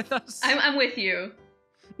still with us? I'm with you.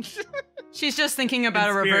 She's just thinking about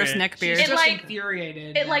a reverse neck beard. She's just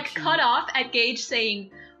infuriated. It like cut off at Gage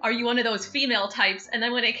saying, "Are you one of those female types?" And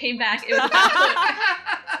then when it came back, it was.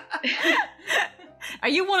 Are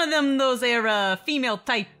you one of those female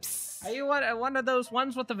types? Are you one of those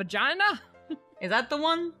ones with a vagina? Is that the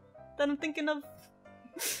one that I'm thinking of?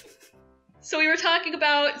 So we were talking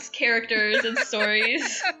about characters and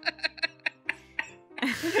stories.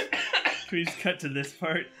 Can we just cut to this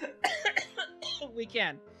part? We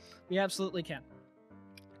can. We absolutely can.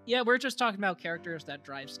 Yeah, we're just talking about characters that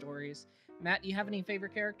drive stories. Matt, you have any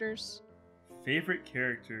favorite characters? Favorite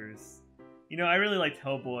characters? You know, I really liked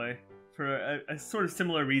Hellboy for a sort of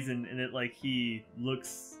similar reason, in that like he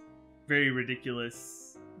looks very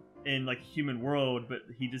ridiculous in like a human world, but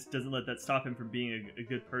he just doesn't let that stop him from being a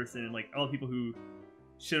good person. And like all the people who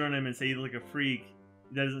shit on him and say he looks like a freak,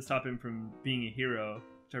 that doesn't stop him from being a hero,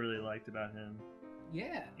 which I really liked about him.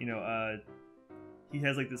 Yeah. You know, he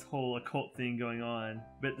has like this whole occult thing going on,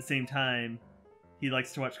 but at the same time, he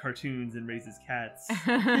likes to watch cartoons and raises cats.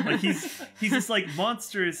 Like he's this like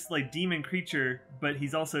monstrous like demon creature, but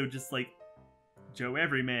he's also just like Joe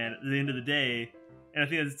Everyman at the end of the day. And I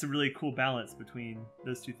think that's a really cool balance between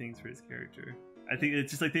those two things for his character. I think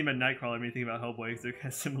it's just like thinking about Nightcrawler when you think about Hellboy, because they're kind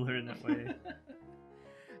of similar in that way.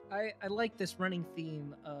 I like this running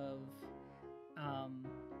theme of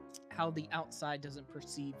how the outside doesn't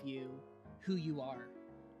perceive you, who you are.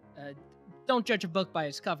 Don't judge a book by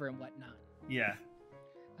its cover and whatnot. Yeah.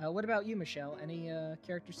 What about you, Michelle? Any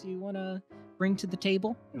characters you want to bring to the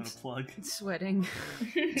table? You want to plug? Sweating.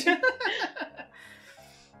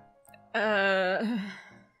 Matt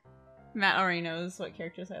already knows what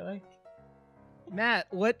characters I like. Matt,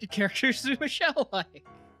 what characters does Michelle like?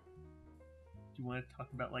 Do you want to talk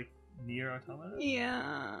about like Nier Automata?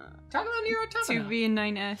 Yeah. Talk about Nier Automata. 2B and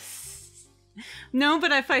 9S. No,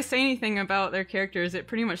 but if I say anything about their characters, it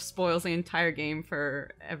pretty much spoils the entire game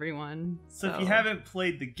for everyone. So if you haven't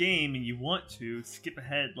played the game and you want to, skip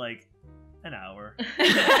ahead like an hour.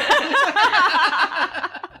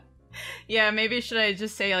 Yeah, maybe should I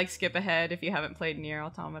just say like skip ahead if you haven't played Nier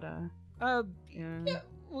Automata? Yeah.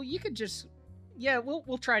 Well, you could just. Yeah,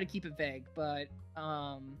 we'll try to keep it vague, but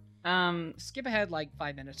skip ahead like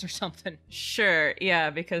 5 minutes or something. Sure,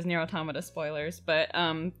 yeah, because Nier Automata spoilers, but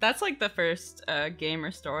that's like the first game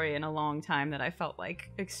or story in a long time that I felt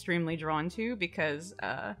like extremely drawn to, because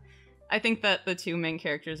I think that the two main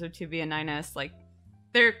characters of 2B and 9S, like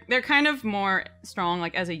they're kind of more strong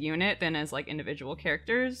like as a unit than as like individual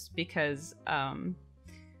characters, because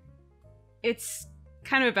it's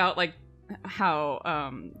kind of about like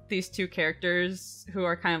how these two characters who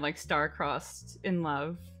are kind of like star-crossed in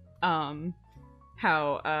love, how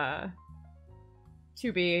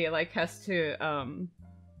 2B like has to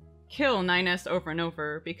kill 9S over and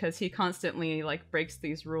over because he constantly like breaks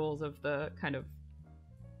these rules of the kind of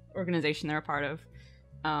organization they're a part of.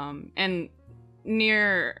 And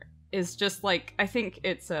Nier is just like, I think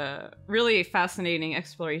it's a really fascinating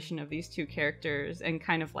exploration of these two characters and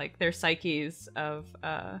kind of like their psyches of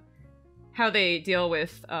how they deal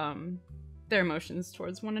with their emotions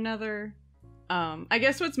towards one another. I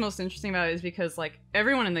guess what's most interesting about it is because like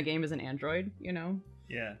everyone in the game is an android, you know?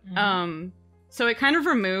 Yeah. Mm-hmm. So it kind of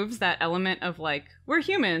removes that element of like, we're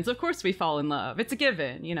humans, of course we fall in love. It's a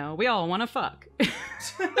given, you know, we all want to fuck.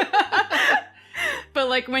 But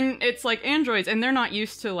like when it's like androids and they're not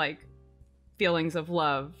used to like feelings of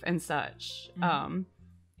love and such,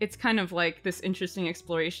 it's kind of like this interesting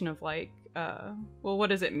exploration of like, well, what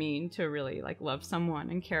does it mean to really like love someone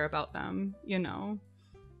and care about them, you know?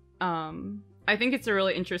 I think it's a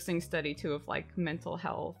really interesting study too of like mental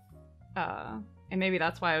health, and maybe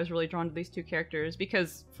that's why I was really drawn to these two characters,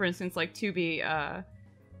 because for instance like 2B,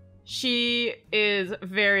 she is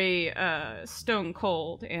very stone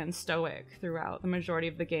cold and stoic throughout the majority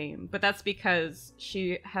of the game, but that's because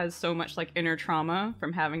she has so much like inner trauma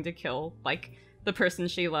from having to kill like the person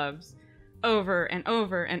she loves over and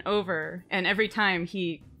over and over, and every time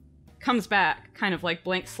he comes back kind of like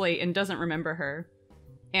blank slate and doesn't remember her,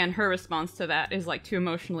 and her response to that is like to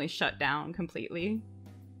emotionally shut down completely.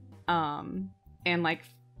 And like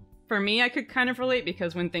for me, I could kind of relate,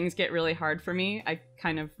 because when things get really hard for me, I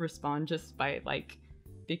kind of respond just by like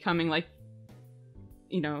becoming like,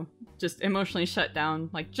 you know, just emotionally shut down,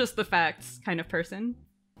 like just the facts kind of person,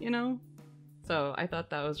 you know? So I thought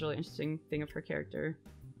that was a really interesting thing of her character.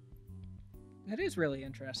 That is really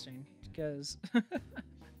interesting, because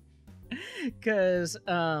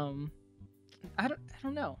I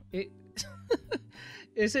don't know.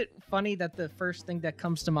 Is it funny that the first thing that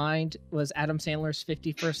comes to mind was Adam Sandler's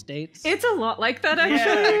 50 First Dates? It's a lot like that,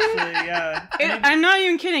 actually. Yeah. I'm not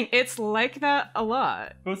even kidding. It's like that a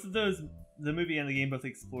lot. Both of those, the movie and the game, both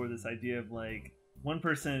explore this idea of like one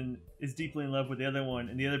person is deeply in love with the other one,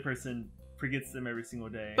 and the other person forgets them every single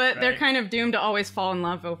day. But right? they're kind of doomed to always fall in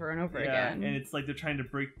love over and over yeah, again. And it's like they're trying to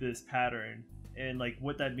break this pattern, and like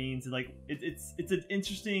what that means, and like it's an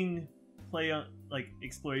interesting play on like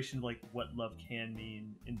exploration of like what love can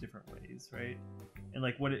mean in different ways, right? And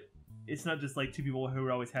like what it's not just like two people who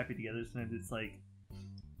are always happy together. Sometimes it's like,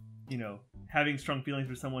 you know, having strong feelings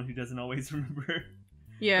for someone who doesn't always remember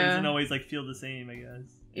Yeah. But it doesn't always like feel the same, I guess.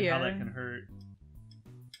 And how that can hurt.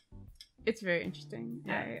 It's very interesting.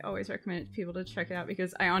 Yeah. I always recommend people to check it out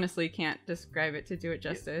because I honestly can't describe it to do it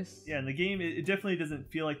justice. Yeah, and the game, it definitely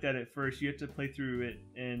doesn't feel like that at first. You have to play through it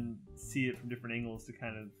and see it from different angles to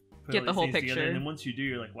kind of put Get all the these whole things together. picture. And then once you do,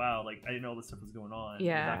 you're like, wow, like I didn't know all this stuff was going on in the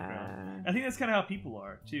Yeah. background. I think that's kind of how people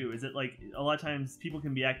are too. Is it like a lot of times people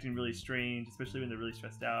can be acting really strange, especially when they're really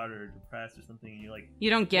stressed out or depressed or something, and you're like,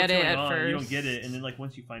 You don't get what's it going at on? first. You don't get it, and then like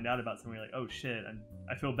once you find out about someone, you're like, oh shit,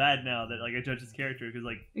 I feel bad now that like I judge this character because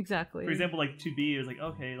like Exactly. for example, like 2B, it was like,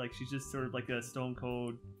 okay, like she's just sort of like a stone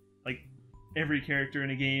cold, like every character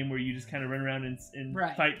in a game where you just kind of run around and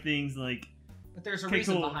Right. fight things and like. But there's a Okay,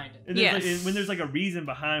 reason cool. behind it. And there's, like, Yes. and when there's like a reason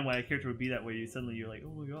behind why a character would be that way, you're like, oh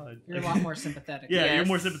my god. You're a Like, lot more sympathetic. yeah, you're Yes.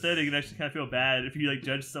 more sympathetic and actually kind of feel bad if you like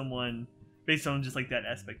judge someone based on just like that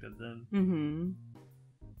aspect of them. Mm-hmm.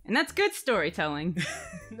 And that's good storytelling.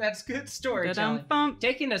 That's good storytelling. Da-dum-bum.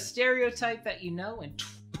 Taking a stereotype that you know and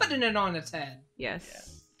putting it on its head.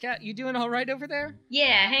 Yes. Kat, you doing all right over there?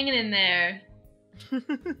 Yeah, hanging in there. Do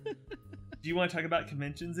you want to talk about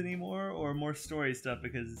conventions anymore or more story stuff?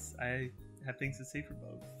 Because I have things to say for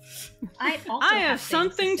both. I also I have things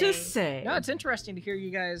something to say. No, it's interesting to hear you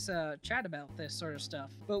guys chat about this sort of stuff.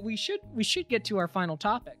 But we should get to our final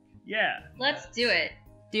topic. Yeah. Let's do it.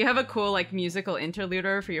 Do you have a cool like musical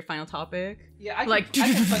interluder for your final topic? Yeah, I Like-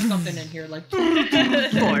 can put something in here like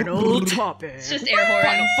Final topic. It's just air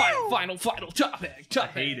horn. final topic. I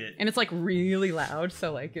hate it. And it's like really loud,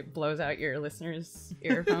 so like it blows out your listeners'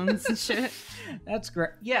 earphones and shit. That's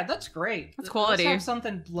great. Yeah, that's great. That's quality. Let's have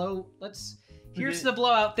something blow. Here's the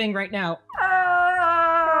blowout thing right now.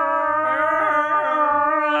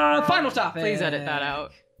 Final topic. Please edit that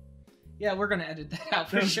out. Yeah, we're gonna edit that out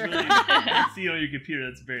for That's sure. really, I see it on your computer.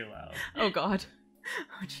 That's very loud. Oh god.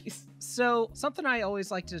 Oh jeez. So something I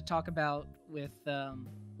always like to talk about with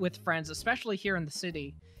friends, especially here in the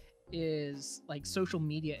city, is like social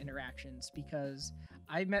media interactions because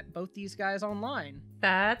I met both these guys online.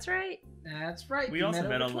 That's right. That's right. We also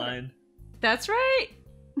met over Twitter. online. That's right.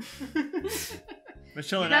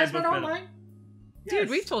 Michelle You and I guys both met met online? Dude, Yes.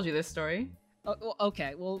 we've told you this story. Oh, well,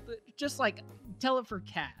 okay. Well, just like tell it for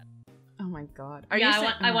Kat. Oh my god. Are Yeah, you I saying-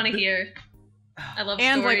 want. I want to hear. I love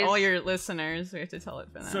And stories. like all your listeners, we have to tell it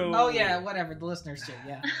for them. So- Oh yeah, whatever. The listeners do.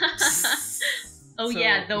 Yeah. Oh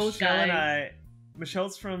yeah, those Michelle guys. And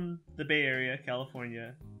Michelle's from the Bay Area,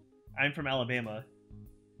 California. I'm from Alabama.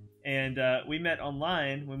 And we met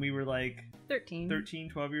online when we were like 13. 13,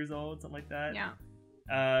 12 years old, something like that.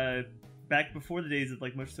 Yeah. Back before the days of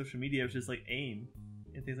like much social media, it was just like AIM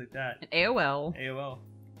and things like that. And AOL. AOL.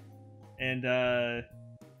 And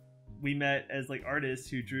we met as like artists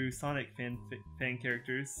who drew Sonic fan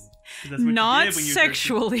characters. 'Cause That's what Not you did when you were 13.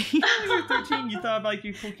 sexually. When you were 13, you thought about like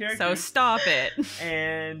your cool characters. So stop it.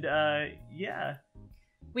 And yeah.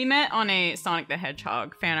 We met on a Sonic the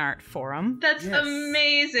Hedgehog fan art forum. That's Yes.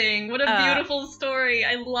 amazing. What a beautiful story.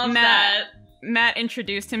 I love Matt- that. Matt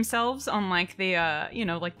introduced himself on like the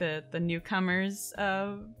like the newcomers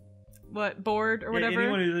board or Yeah, whatever.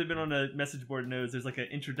 anyone who's been on a message board knows there's like an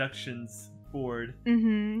introductions board.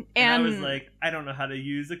 Mm-hmm. And I was like, I don't know how to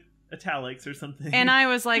use italics or something. And I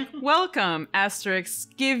was like, welcome, asterisk,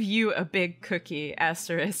 give you a big cookie,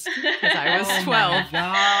 asterisk, because I was Oh 12. my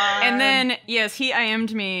God. And then, yes, he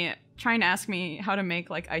IM'd me, trying to ask me how to make,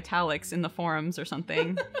 like, italics in the forums or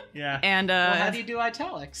something. yeah. And, Well, how do you do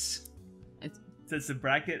italics? So it's a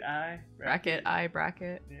bracket I. bracket,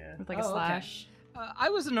 Yeah. with, like, a Oh, okay. slash. I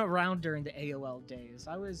wasn't around during the AOL days.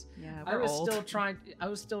 I was Yeah,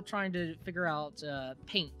 still trying to figure out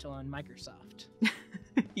Paint on Microsoft.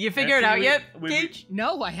 You figure it out yet, we- Gage?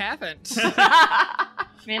 No, I haven't.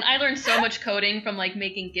 Man, I learned so much coding from like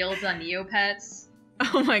making guilds on Neopets.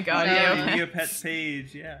 Oh my god, Yeah. yeah. Neopets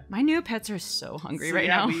page, yeah. My Neopets are so hungry So, right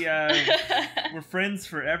yeah, now. We were friends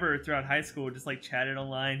forever throughout high school, just like chatted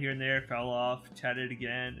online here and there, fell off, chatted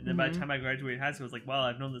again, and then by the Mhm. time I graduated high school, I was like, wow,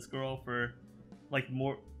 I've known this girl for like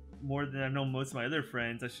more than I've known most of my other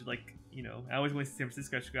friends. I should like, I always went to San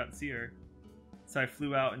Francisco, I should go out and see her. So I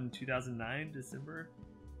flew out in 2009, December,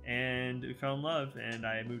 and we fell in love, and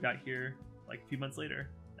I moved out here like a few months later.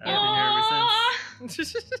 I've been here ever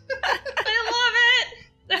since. I love it.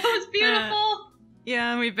 That was beautiful.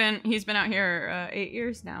 Yeah, he's been out here 8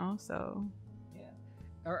 years now, so.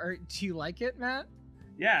 or do you like it, Matt?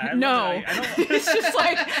 Yeah. I No. love it. I don't. It's just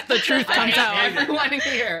like the truth comes out. Everyone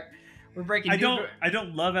here. We're breaking. I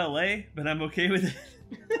don't love LA, but I'm okay with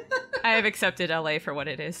it. I have accepted LA for what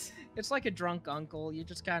it is. It's like a drunk uncle. You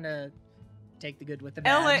just kind of take the good with the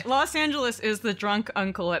LA, bad. Los Angeles is the drunk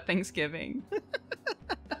uncle at Thanksgiving.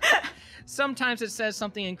 sometimes it says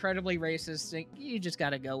something incredibly racist. Like, you just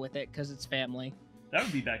gotta go with it because it's family. That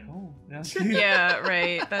would be back home. No. Yeah,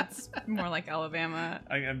 right. That's more like Alabama.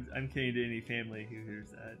 I'm kidding to any family who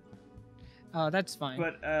hears that. Oh, that's fine.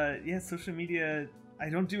 But yeah, social media, I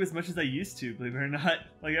don't do as much as I used to, believe it or not.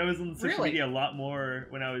 Like, I was on social media a lot more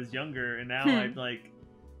when I was younger, and now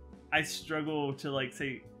I struggle to like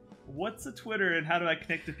say, what's a Twitter and how do I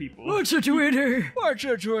connect to people? What's a Twitter? What's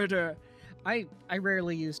a Twitter? I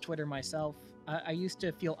rarely use Twitter myself. I used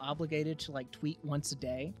to feel obligated to like tweet once a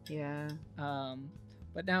day. Yeah.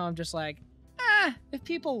 But now I'm just like, if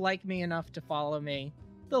people like me enough to follow me,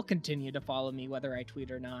 they'll continue to follow me whether I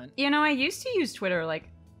tweet or not. You know, I used to use Twitter like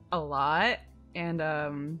a lot,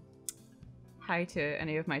 and hi to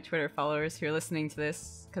any of my Twitter followers who are listening to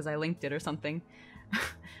this because I linked it or something.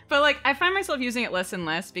 But like, I find myself using it less and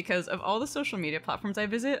less because of all the social media platforms I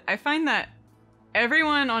visit. I find that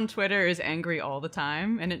everyone on Twitter is angry all the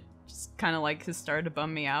time, and it just kind of like has started to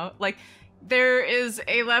bum me out. Like, there is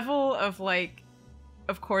a level of like,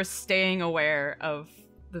 of course, staying aware of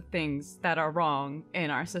the things that are wrong in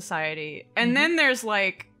our society. And then there's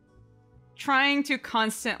like trying to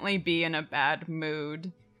constantly be in a bad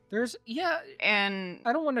mood. And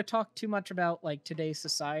I don't want to talk too much about like today's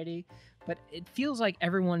society, but it feels like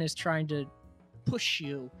everyone is trying to push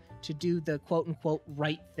you to do the quote unquote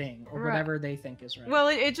right thing or whatever they think is right. Well,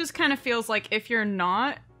 it just kind of feels like if you're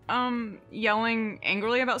not yelling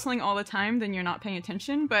angrily about something all the time, then you're not paying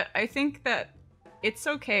attention. But I think that it's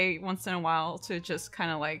okay once in a while to just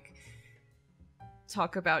kind of like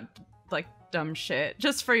talk about like dumb shit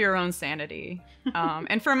just for your own sanity.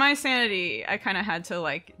 And for my sanity, I kind of had to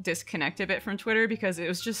like disconnect a bit from Twitter because it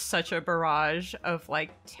was just such a barrage of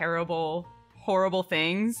like terrible, horrible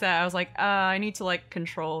things that I was like, I need to like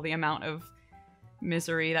control the amount of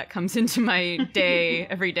misery that comes into my day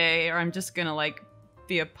every day, or I'm just gonna like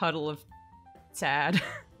be a puddle of sad.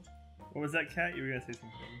 What was that, Kat? You were gonna say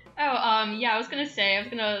something. Oh, yeah, I was gonna,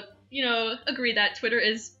 agree that Twitter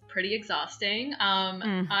is pretty exhausting.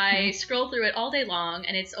 I scroll through it all day long,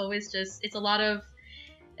 and it's always just, it's a lot of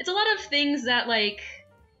things that, like,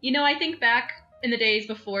 I think back in the days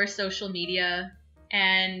before social media,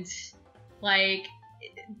 and, like,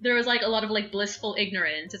 there was, like, a lot of, like, blissful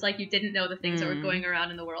ignorance. It's like you didn't know the things that were going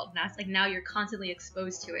around in the world, and that's, like, now you're constantly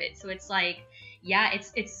exposed to it. So it's, like, yeah,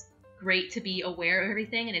 it's great to be aware of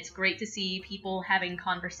everything, and it's great to see people having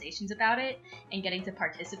conversations about it and getting to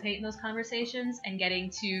participate in those conversations and getting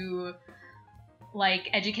to like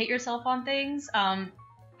educate yourself on things.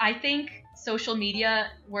 I think social media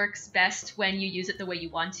works best when you use it the way you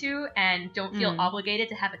want to and don't feel obligated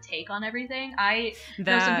to have a take on everything. I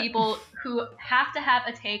know some people who have to have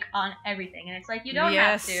a take on everything, and it's like, you don't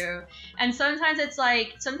have to. And sometimes it's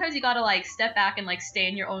like, sometimes you gotta like step back and like stay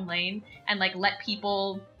in your own lane and like let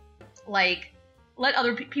people like let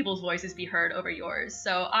other people's voices be heard over yours.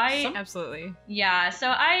 So absolutely. Yeah, so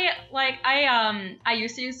I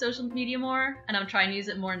used to use social media more, and I'm trying to use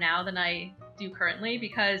it more now than I do currently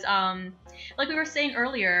because like we were saying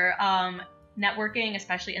earlier, networking,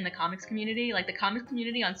 especially in the comics community, like the comics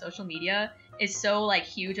community on social media is so like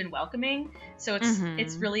huge and welcoming. So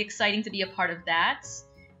it's really exciting to be a part of that.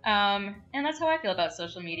 And that's how I feel about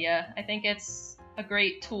social media. I think it's a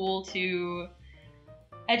great tool to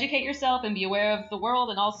educate yourself and be aware of the world,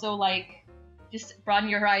 and also like just broaden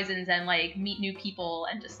your horizons and like meet new people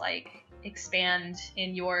and just like expand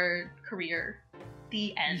in your career.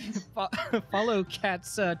 The end. Follow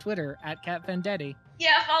Kat's Twitter at Kat Vendetti.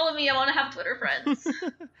 Yeah, follow me. I want to have Twitter friends.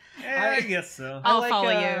 Yeah, I guess so. I'll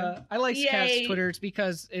follow you. I like Kat's Twitter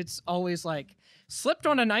because it's always like, slipped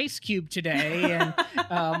on an ice cube today, and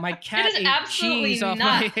my cat ate cheese off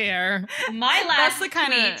my hair. My last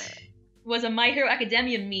tweet was a My Hero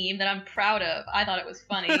Academia meme that I'm proud of. I thought it was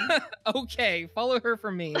funny. Okay, follow her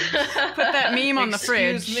for memes. Put that meme on the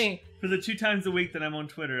fridge. Excuse me. For the 2 times a week that I'm on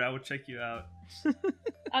Twitter, I will check you out.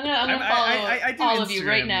 I'm gonna follow I do all Instagram of you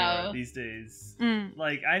right now these days.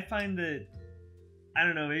 Like, I find that, I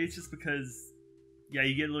don't know, maybe it's just because, yeah,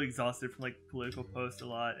 you get a little exhausted from like political posts a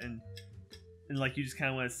lot, and like you just kind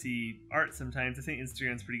of want to see art sometimes. I think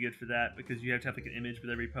Instagram's pretty good for that because you have to have like an image with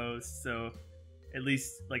every post. So at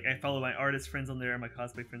least like I follow my artist friends on there, my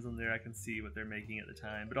cosplay friends on there. I can see what they're making at the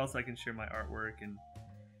time, but also I can share my artwork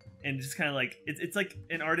and just kind of like it's like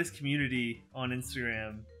an artist community on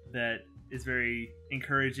Instagram that is very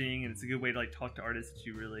encouraging, and it's a good way to like talk to artists that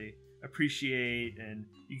you really appreciate, and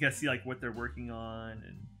you can see like what they're working on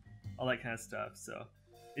and all that kind of stuff. So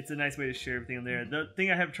it's a nice way to share everything on there. The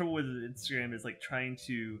thing I have trouble with Instagram is like trying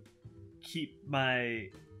to keep my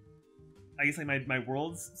I guess like my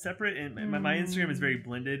world's separate, and my Instagram is very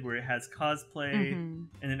blended, where it has cosplay, and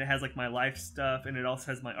then it has like my life stuff, and it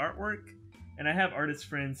also has my artwork. And I have artist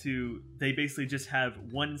friends who they basically just have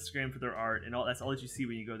one Instagram for their art, and that's all that you see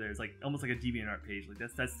when you go there. It's like almost like a DeviantArt page. Like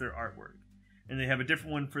that's their artwork, and they have a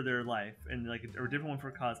different one for their life, and like or a different one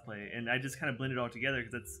for cosplay. And I just kind of blend it all together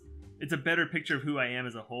because it's a better picture of who I am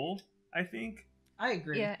as a whole, I think. I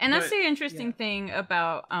agree. Yeah, and that's the interesting thing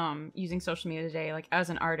about using social media today, like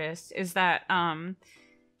as an artist, is that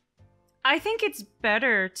I think it's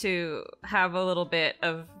better to have a little bit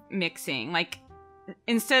of mixing. Like,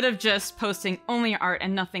 instead of just posting only your art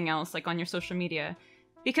and nothing else, like on your social media.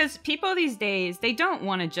 Because people these days, they don't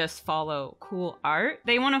want to just follow cool art.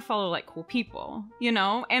 They want to follow like cool people, you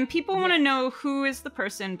know? And people want to know who is the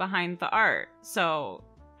person behind the art. So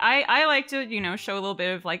I like to, you know, show a little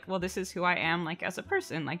bit of like, well, this is who I am, like, as a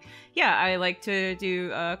person. Like, yeah, I like to do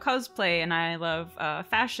cosplay, and I love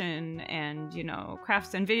fashion and, you know,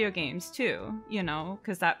 crafts and video games too, you know,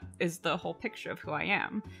 because that is the whole picture of who I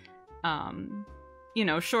am. You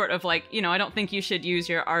know, short of like, you know, I don't think you should use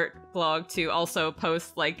your art blog to also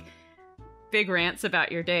post like big rants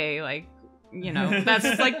about your day. Like, you know, that's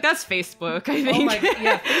Facebook, I think. Oh my,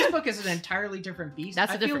 yeah, Facebook is an entirely different beast.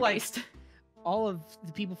 That's a different like beast. All of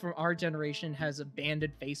the people from our generation has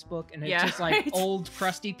abandoned Facebook, and it's Yeah, just like right. old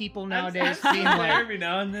crusty people nowadays I'm being there like, every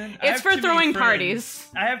now and then. I It's have for too throwing many friends. parties.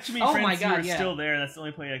 I have too many Oh friends my who God, are yeah. still there. That's the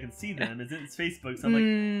only way I can see them. It's Facebook. So I'm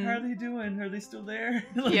like, how are they doing? Are they still there?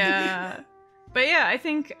 Like, Yeah. But yeah, I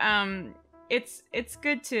think it's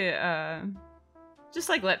good to just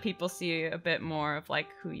like let people see a bit more of like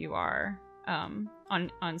who you are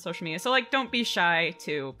on social media. So like, don't be shy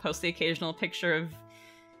to post the occasional picture of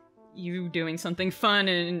you doing something fun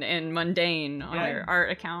and mundane on your art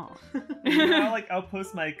account. You know, like I'll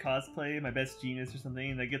post my cosplay, my best genius or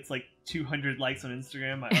something, and that gets like 200 likes on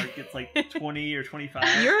Instagram. My art gets like 20 or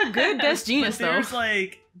 25. You're a good best genius, But though.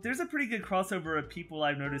 there's a pretty good crossover of people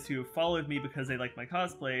I've noticed who have followed me because they like my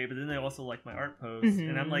cosplay, but then they also like my art posts,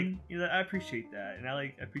 and I'm like, you know, I appreciate that, and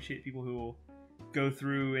I appreciate people who will go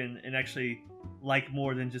through and actually like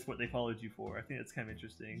more than just what they followed you for. I think that's kind of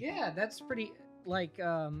interesting. yeah, that's pretty. Like,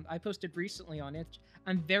 I posted recently on it.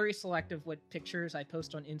 I'm very selective what pictures I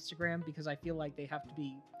post on Instagram because I feel like they have to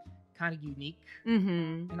be kind of unique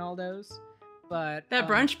Mm-hmm. in all those. But That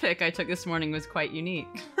brunch pic I took this morning was quite unique.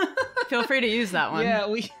 Feel free to use that one. Yeah,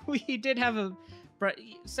 we did have a.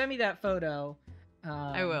 Send me that photo.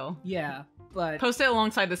 I will. Yeah, but Post it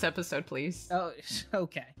alongside this episode, please. oh,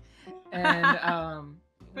 okay. And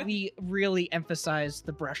we really emphasized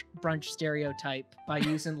the brunch stereotype by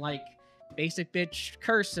using like basic bitch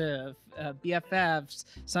cursive, BFFs,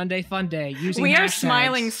 Sunday Fun Day, using We are hashtags.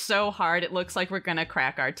 smiling so hard it looks like we're gonna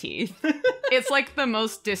crack our teeth. It's like the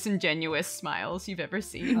most disingenuous smiles you've ever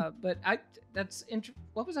seen. But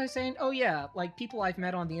what was I saying? Oh yeah, like people I've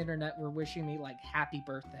met on the internet were wishing me like happy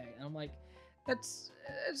birthday, and I'm like, it's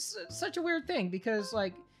such a weird thing because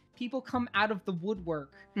like people come out of the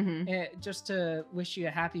woodwork just to wish you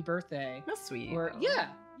a happy birthday. That's sweet. Or yeah,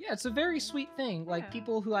 it's a very sweet thing. Like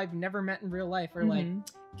people who I've never met in real life are like,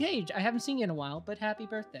 Gage, I haven't seen you in a while, but happy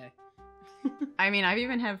birthday. I mean, I've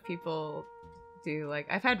even had people do like,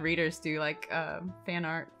 I've had readers do like fan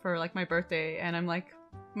art for like my birthday, and I'm like,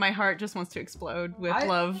 my heart just wants to explode with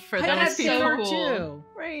love for those people. Too.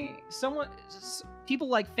 Right. People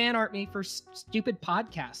like fan art me for stupid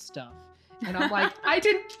podcast stuff. And I'm like, I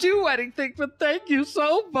didn't do anything, but thank you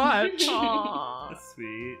so much. Aww. That's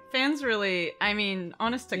sweet. Fans really, I mean,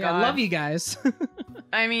 honest to Yeah, God. I love you guys.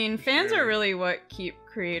 I mean, fans sure. are really what keep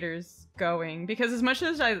creators going, because as much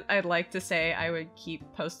as I'd like to say I would keep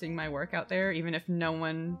posting my work out there, even if no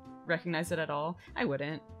one recognized it at all, I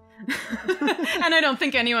wouldn't. And I don't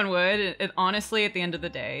think anyone would, honestly, at the end of the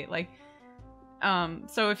day. Like,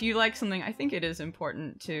 so if you like something, I think it is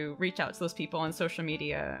important to reach out to those people on social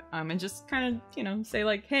media, and just kind of, you know, say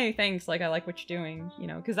like, hey, thanks, like I like what you're doing, you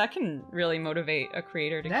know, because that can really motivate a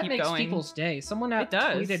creator to that keep makes going. people's day. Someone It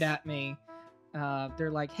does. tweeted at me.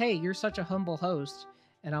 They're like, hey, you're such a humble host.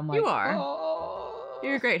 And I'm like, You are. Oh,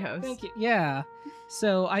 You're a great host. thank you. Yeah.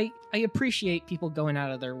 So I appreciate people going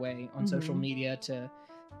out of their way on social media to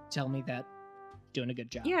tell me that doing a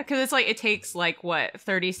good job. Yeah, because it's like, it takes like, what,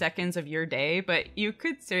 30 seconds of your day, but you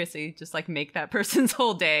could seriously just like make that person's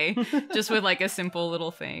whole day just with like a simple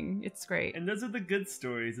little thing. It's great. And those are the good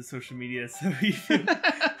stories of social media. So we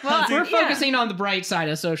Well, we're yeah. focusing on the bright side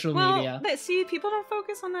of social media. Well, see, people don't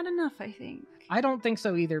focus on that enough, I think. I don't think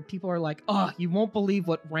so either. People are like, oh, you won't believe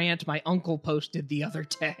what rant my uncle posted the other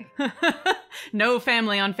day. No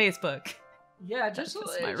family on Facebook. Yeah, just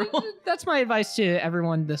That's my rule. that's my advice to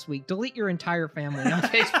everyone this week. Delete your entire family on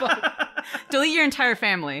Facebook. Delete your entire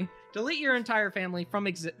family. Delete your entire family from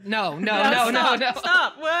No.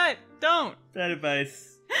 Stop. What? Don't. Bad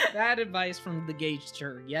advice. Bad advice from the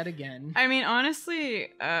Gagester yet again. I mean,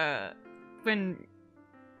 honestly, when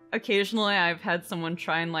occasionally I've had someone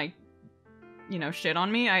try and, like, you know, shit on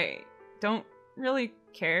me, I don't really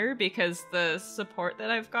care because the support that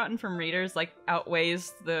I've gotten from readers, like,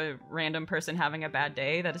 outweighs the random person having a bad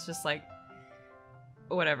day. That is just like,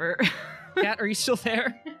 whatever. Kat, are you still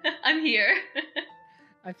there? I'm here.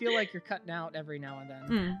 I feel like you're cutting out every now and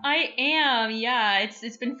then. I am, yeah.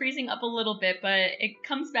 It's been freezing up a little bit, but it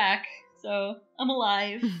comes back, so I'm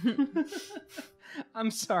alive.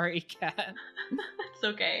 I'm sorry, Kat. It's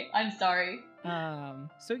okay. I'm sorry.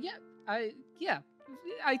 So yeah,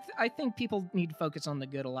 I think people need to focus on the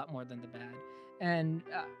good a lot more than the bad. And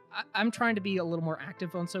I'm trying to be a little more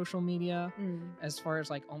active on social media as far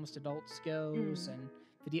as like Almost Adults goes and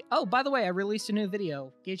video. Oh, by the way, I released a new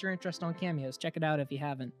video. Gauge your interest on cameos. Check it out if you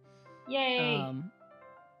haven't. Yay.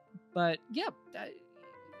 But yeah,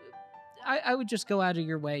 I would just go out of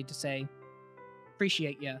your way to say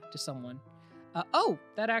appreciate you to someone.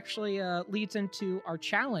 That actually leads into our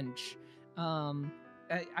challenge.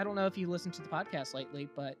 I don't know if you listened to the podcast lately,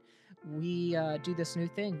 but we do this new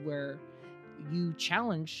thing where you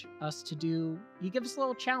challenge us to do, you give us a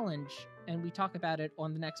little challenge and we talk about it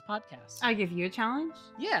on the next podcast. I give you a challenge?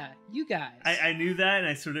 Yeah, you guys. I knew that and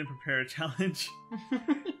I sort of didn't prepare a challenge.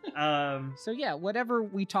 So yeah, whatever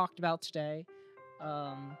we talked about today,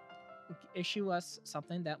 issue us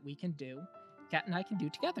something that we can do, Kat and I can do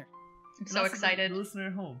together. I'm so excited. The listener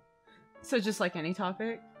at home. So just like any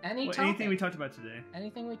topic? Anything we talked about today.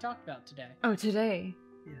 Anything we talked about today. Oh, today?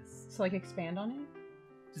 Yes. So like expand on it?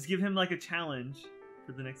 Just give him like a challenge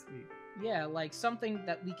for the next week. Yeah, like something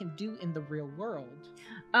that we can do in the real world.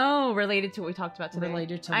 Oh, related to what we talked about today.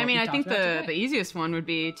 Related to I what mean, we I think talked about the today. easiest one would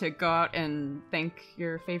be to go out and thank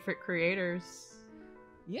your favorite creators.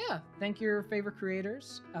 Yeah, thank your favorite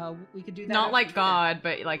creators. We could do that. Not after like Twitter. God,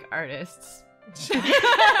 but like artists.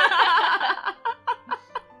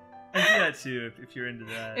 I do that too if you're into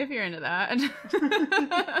that. If you're into that.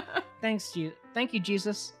 Thank you,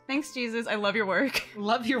 Jesus. Thanks, Jesus. I love your work.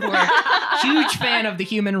 Love your work. Huge fan of the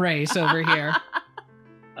human race over here.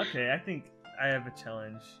 Okay, I think I have a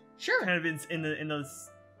challenge. Sure. Kind of in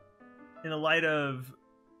the light of,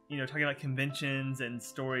 you know, talking about conventions and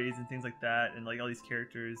stories and things like that and like all these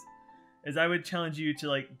characters, is I would challenge you to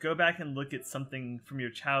like go back and look at something from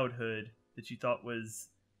your childhood that you thought was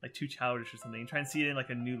like too childish or something and try and see it in like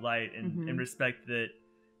a new light and respect that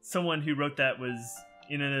someone who wrote that was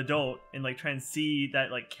in an adult and like try and see that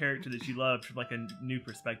like character that you loved from like a new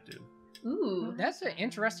perspective. Ooh, That's an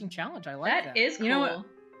interesting challenge. I like that. that is cool. You know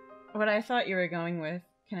what I thought you were going with,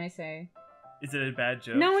 can I say? Is it a bad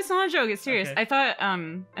joke? No, it's not a joke. It's serious. Okay. I thought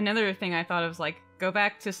another thing I thought of was like go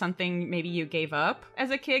back to something maybe you gave up as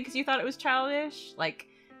a kid because you thought it was childish, like,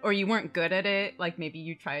 or you weren't good at it. Like maybe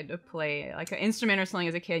you tried to play like an instrument or something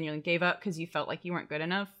as a kid and you like, gave up because you felt like you weren't good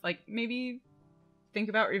enough. Like maybe think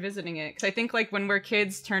about revisiting it because I think like when we're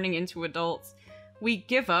kids turning into adults, we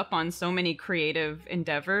give up on so many creative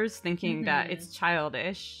endeavors thinking that it's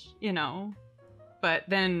childish, you know. But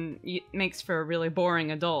then it makes for a really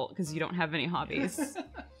boring adult because you don't have any hobbies.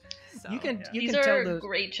 So. You can These tell are those.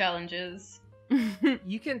 great challenges.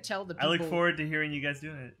 You can tell the I people. look forward to hearing you guys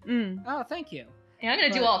doing it. Oh, thank you. Yeah, I'm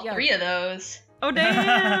gonna do But, all yeah. 3 of those. Oh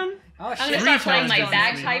damn! Oh, I'm shit. gonna start playing my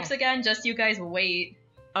challenges. bagpipes again. Just you guys wait.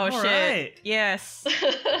 Oh All shit! right. Yes.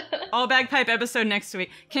 All bagpipe episode next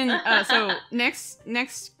week. Can so next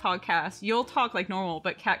podcast you'll talk like normal,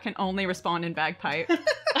 but Kat can only respond in bagpipe.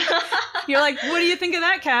 You're like, what do you think of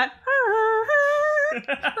that, Kat?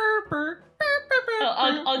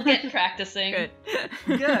 I'll get practicing.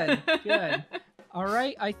 Good. Good. All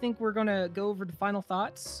right, I think we're gonna go over to final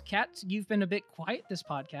thoughts. Kat, you've been a bit quiet this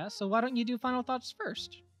podcast, so why don't you do final thoughts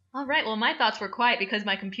first? All right, well, my thoughts were quiet because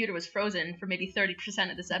my computer was frozen for maybe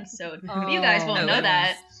 30% of this episode. But you guys won't know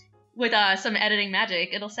that. With some editing magic,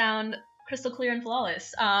 it'll sound crystal clear and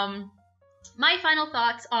flawless. My final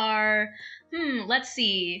thoughts are, let's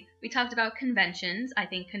see. We talked about conventions. I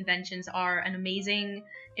think conventions are an amazing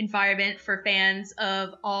environment for fans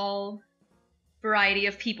of all variety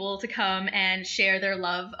of people to come and share their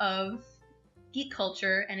love of geek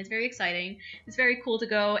culture, and it's very exciting. It's very cool to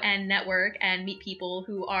go and network and meet people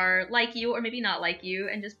who are like you or maybe not like you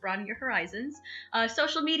and just broaden your horizons.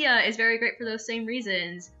 Social media is very great for those same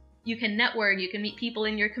reasons. You can network, you can meet people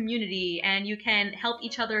in your community, and you can help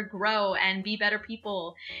each other grow and be better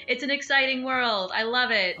people. It's an exciting world. I love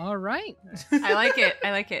it. All right. I like it.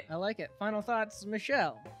 I like it. Final thoughts,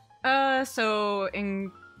 Michelle. So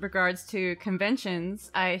in regards to conventions,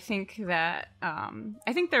 I think that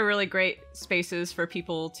they're really great spaces for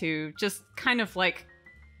people to just kind of like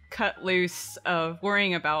cut loose of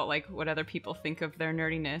worrying about like what other people think of their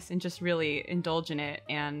nerdiness and just really indulge in it.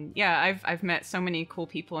 And yeah, I've met so many cool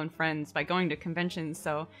people and friends by going to conventions.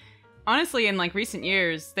 So honestly, in like recent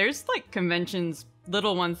years, there's like conventions,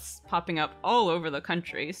 little ones popping up all over the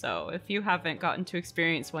country. So if you haven't gotten to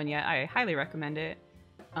experience one yet, I highly recommend it.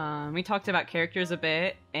 We talked about characters a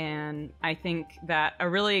bit, and I think that a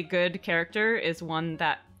really good character is one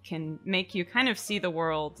that can make you kind of see the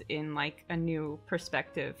world in like a new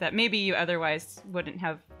perspective that maybe you otherwise wouldn't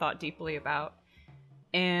have thought deeply about.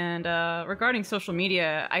 And regarding social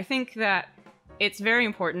media, I think that it's very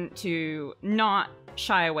important to not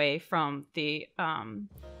shy away from the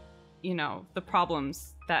the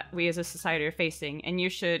problems that we as a society are facing, and you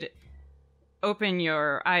should open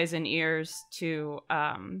your eyes and ears to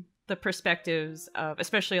the perspectives of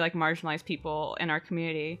especially like marginalized people in our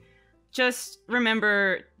community. Just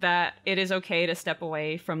remember that it is okay to step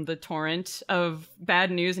away from the torrent of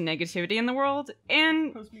bad news and negativity in the world,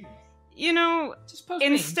 and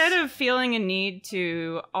instead of feeling a need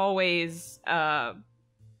to always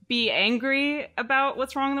be angry about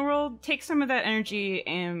what's wrong in the world, take some of that energy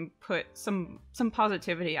and put some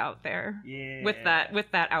positivity out there. With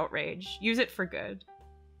that outrage. Use it for good.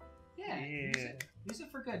 Yeah. Use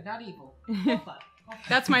it for good, not evil. Well done.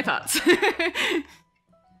 That's my thoughts.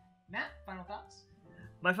 Matt, final thoughts?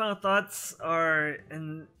 My final thoughts are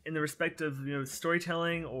in the respect of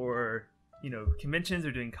storytelling or conventions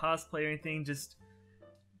or doing cosplay or anything. Just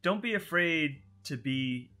don't be afraid to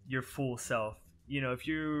be your full self. If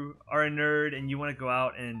you are a nerd and you want to go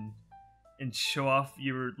out and show off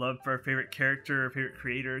your love for a favorite character or favorite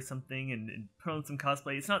creator or something and put on some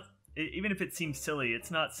cosplay, it's not, even if it seems silly,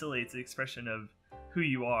 it's not silly. It's an expression of who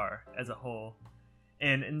you are as a whole.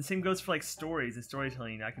 And the same goes for like stories and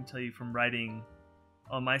storytelling. I can tell you from writing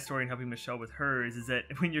on my story and helping Michelle with hers is that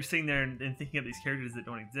when you're sitting there and thinking of these characters that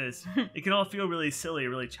don't exist, it can all feel really silly,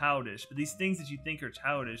 really childish. But these things that you think are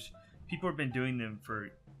childish, people have been doing them for,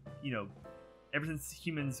 ever since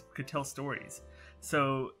humans could tell stories.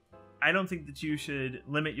 So I don't think that you should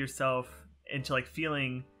limit yourself into like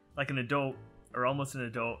feeling like an adult or almost an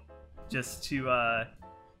adult just to,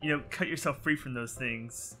 cut yourself free from those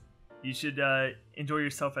things. You should enjoy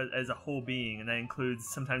yourself as a whole being, and that includes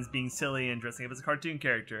sometimes being silly and dressing up as a cartoon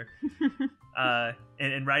character,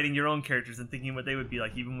 and writing your own characters and thinking what they would be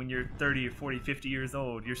like. Even when you're 30 or 40, 50 years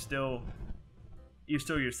old, you're still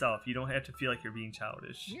yourself. You don't have to feel like you're being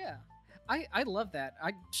childish. Yeah. I love that.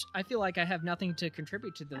 I feel like I have nothing to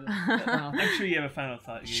contribute to the... I'm sure you have a final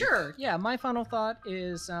thought. Gage. Sure. Yeah, my final thought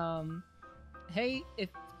is, hey, if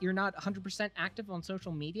you're not 100% active on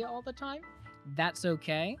social media all the time, that's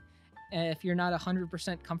okay. If you're not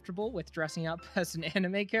 100% comfortable with dressing up as an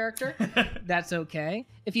anime character, that's okay.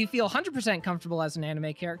 If you feel 100% comfortable as an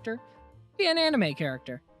anime character, be an anime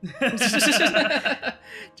character.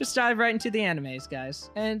 Just dive right into the animes, guys.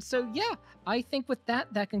 And so, yeah, I think with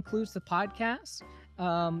that concludes the podcast.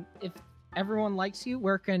 If everyone likes you,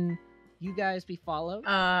 where can you guys be followed?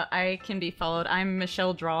 I can be followed. I'm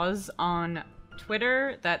Michelle Draws on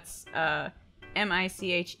Twitter. That's Michelle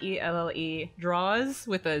Draws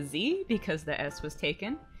with a Z because the S was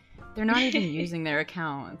taken. They're not even using their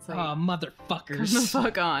account. It's like, oh, motherfuckers. Come the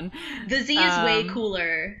fuck on. The Z is way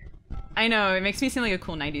cooler. I know, it makes me seem like a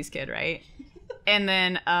cool 90s kid, right? And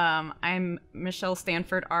then I'm Michelle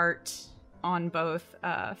Stanford Art on both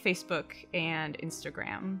Facebook and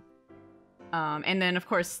Instagram. And then, of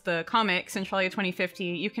course, the comic, Centralia 2050,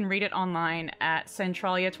 you can read it online at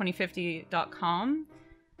centralia2050.com.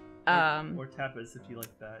 Or Tapas if you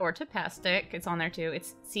like that. Or Tapastic, it's on there too.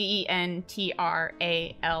 It's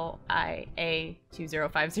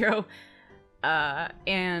CENTRALIA2050.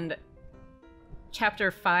 And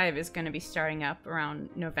Chapter 5 is going to be starting up around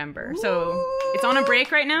November. So it's on a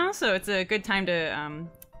break right now, so it's a good time to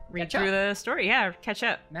read through the story. Yeah, catch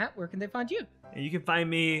up. Matt, where can they find you? And you can find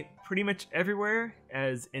me pretty much everywhere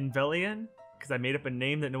as Envelian, because I made up a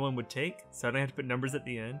name that no one would take, so I don't have to put numbers at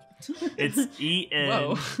the end. It's E-N...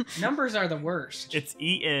 Whoa. Numbers are the worst. It's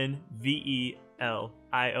ENVELION,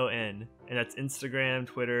 and that's Instagram,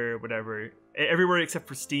 Twitter, whatever. Everywhere except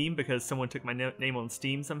for Steam, because someone took my name on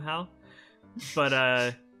Steam somehow. But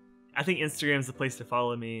I think Instagram's the place to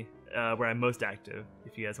follow me, where I'm most active,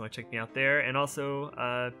 if you guys want to check me out there. And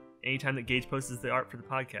also, anytime that Gage posts the art for the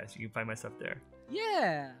podcast, you can find my stuff there.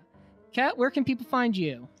 Yeah. Kat, where can people find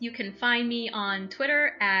you? You can find me on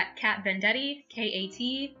Twitter at Kat Vendetti,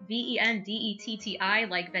 KATVENDETTI,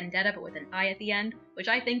 like Vendetta, but with an I at the end, which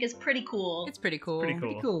I think is pretty cool. It's pretty cool. Pretty cool.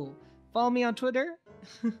 Pretty cool. Follow me on Twitter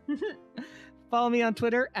Follow me on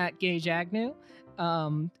Twitter at Gage Agnew.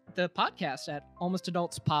 The podcast at Almost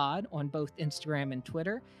Adults Pod on both Instagram and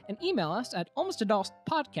Twitter. And email us at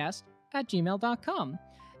almostadultspodcast@gmail.com.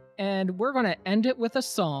 And we're going to end it with a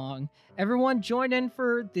song. Everyone join in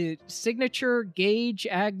for the signature Gage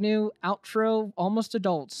Agnew outro Almost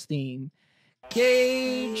Adults theme.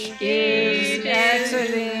 Gage is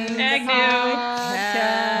exiting the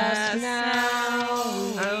podcast now.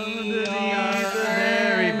 We are the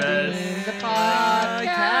very best. The podcast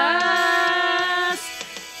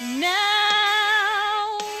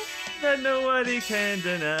now. That nobody can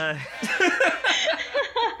deny.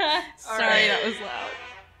 Sorry, that was loud.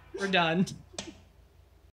 We're done.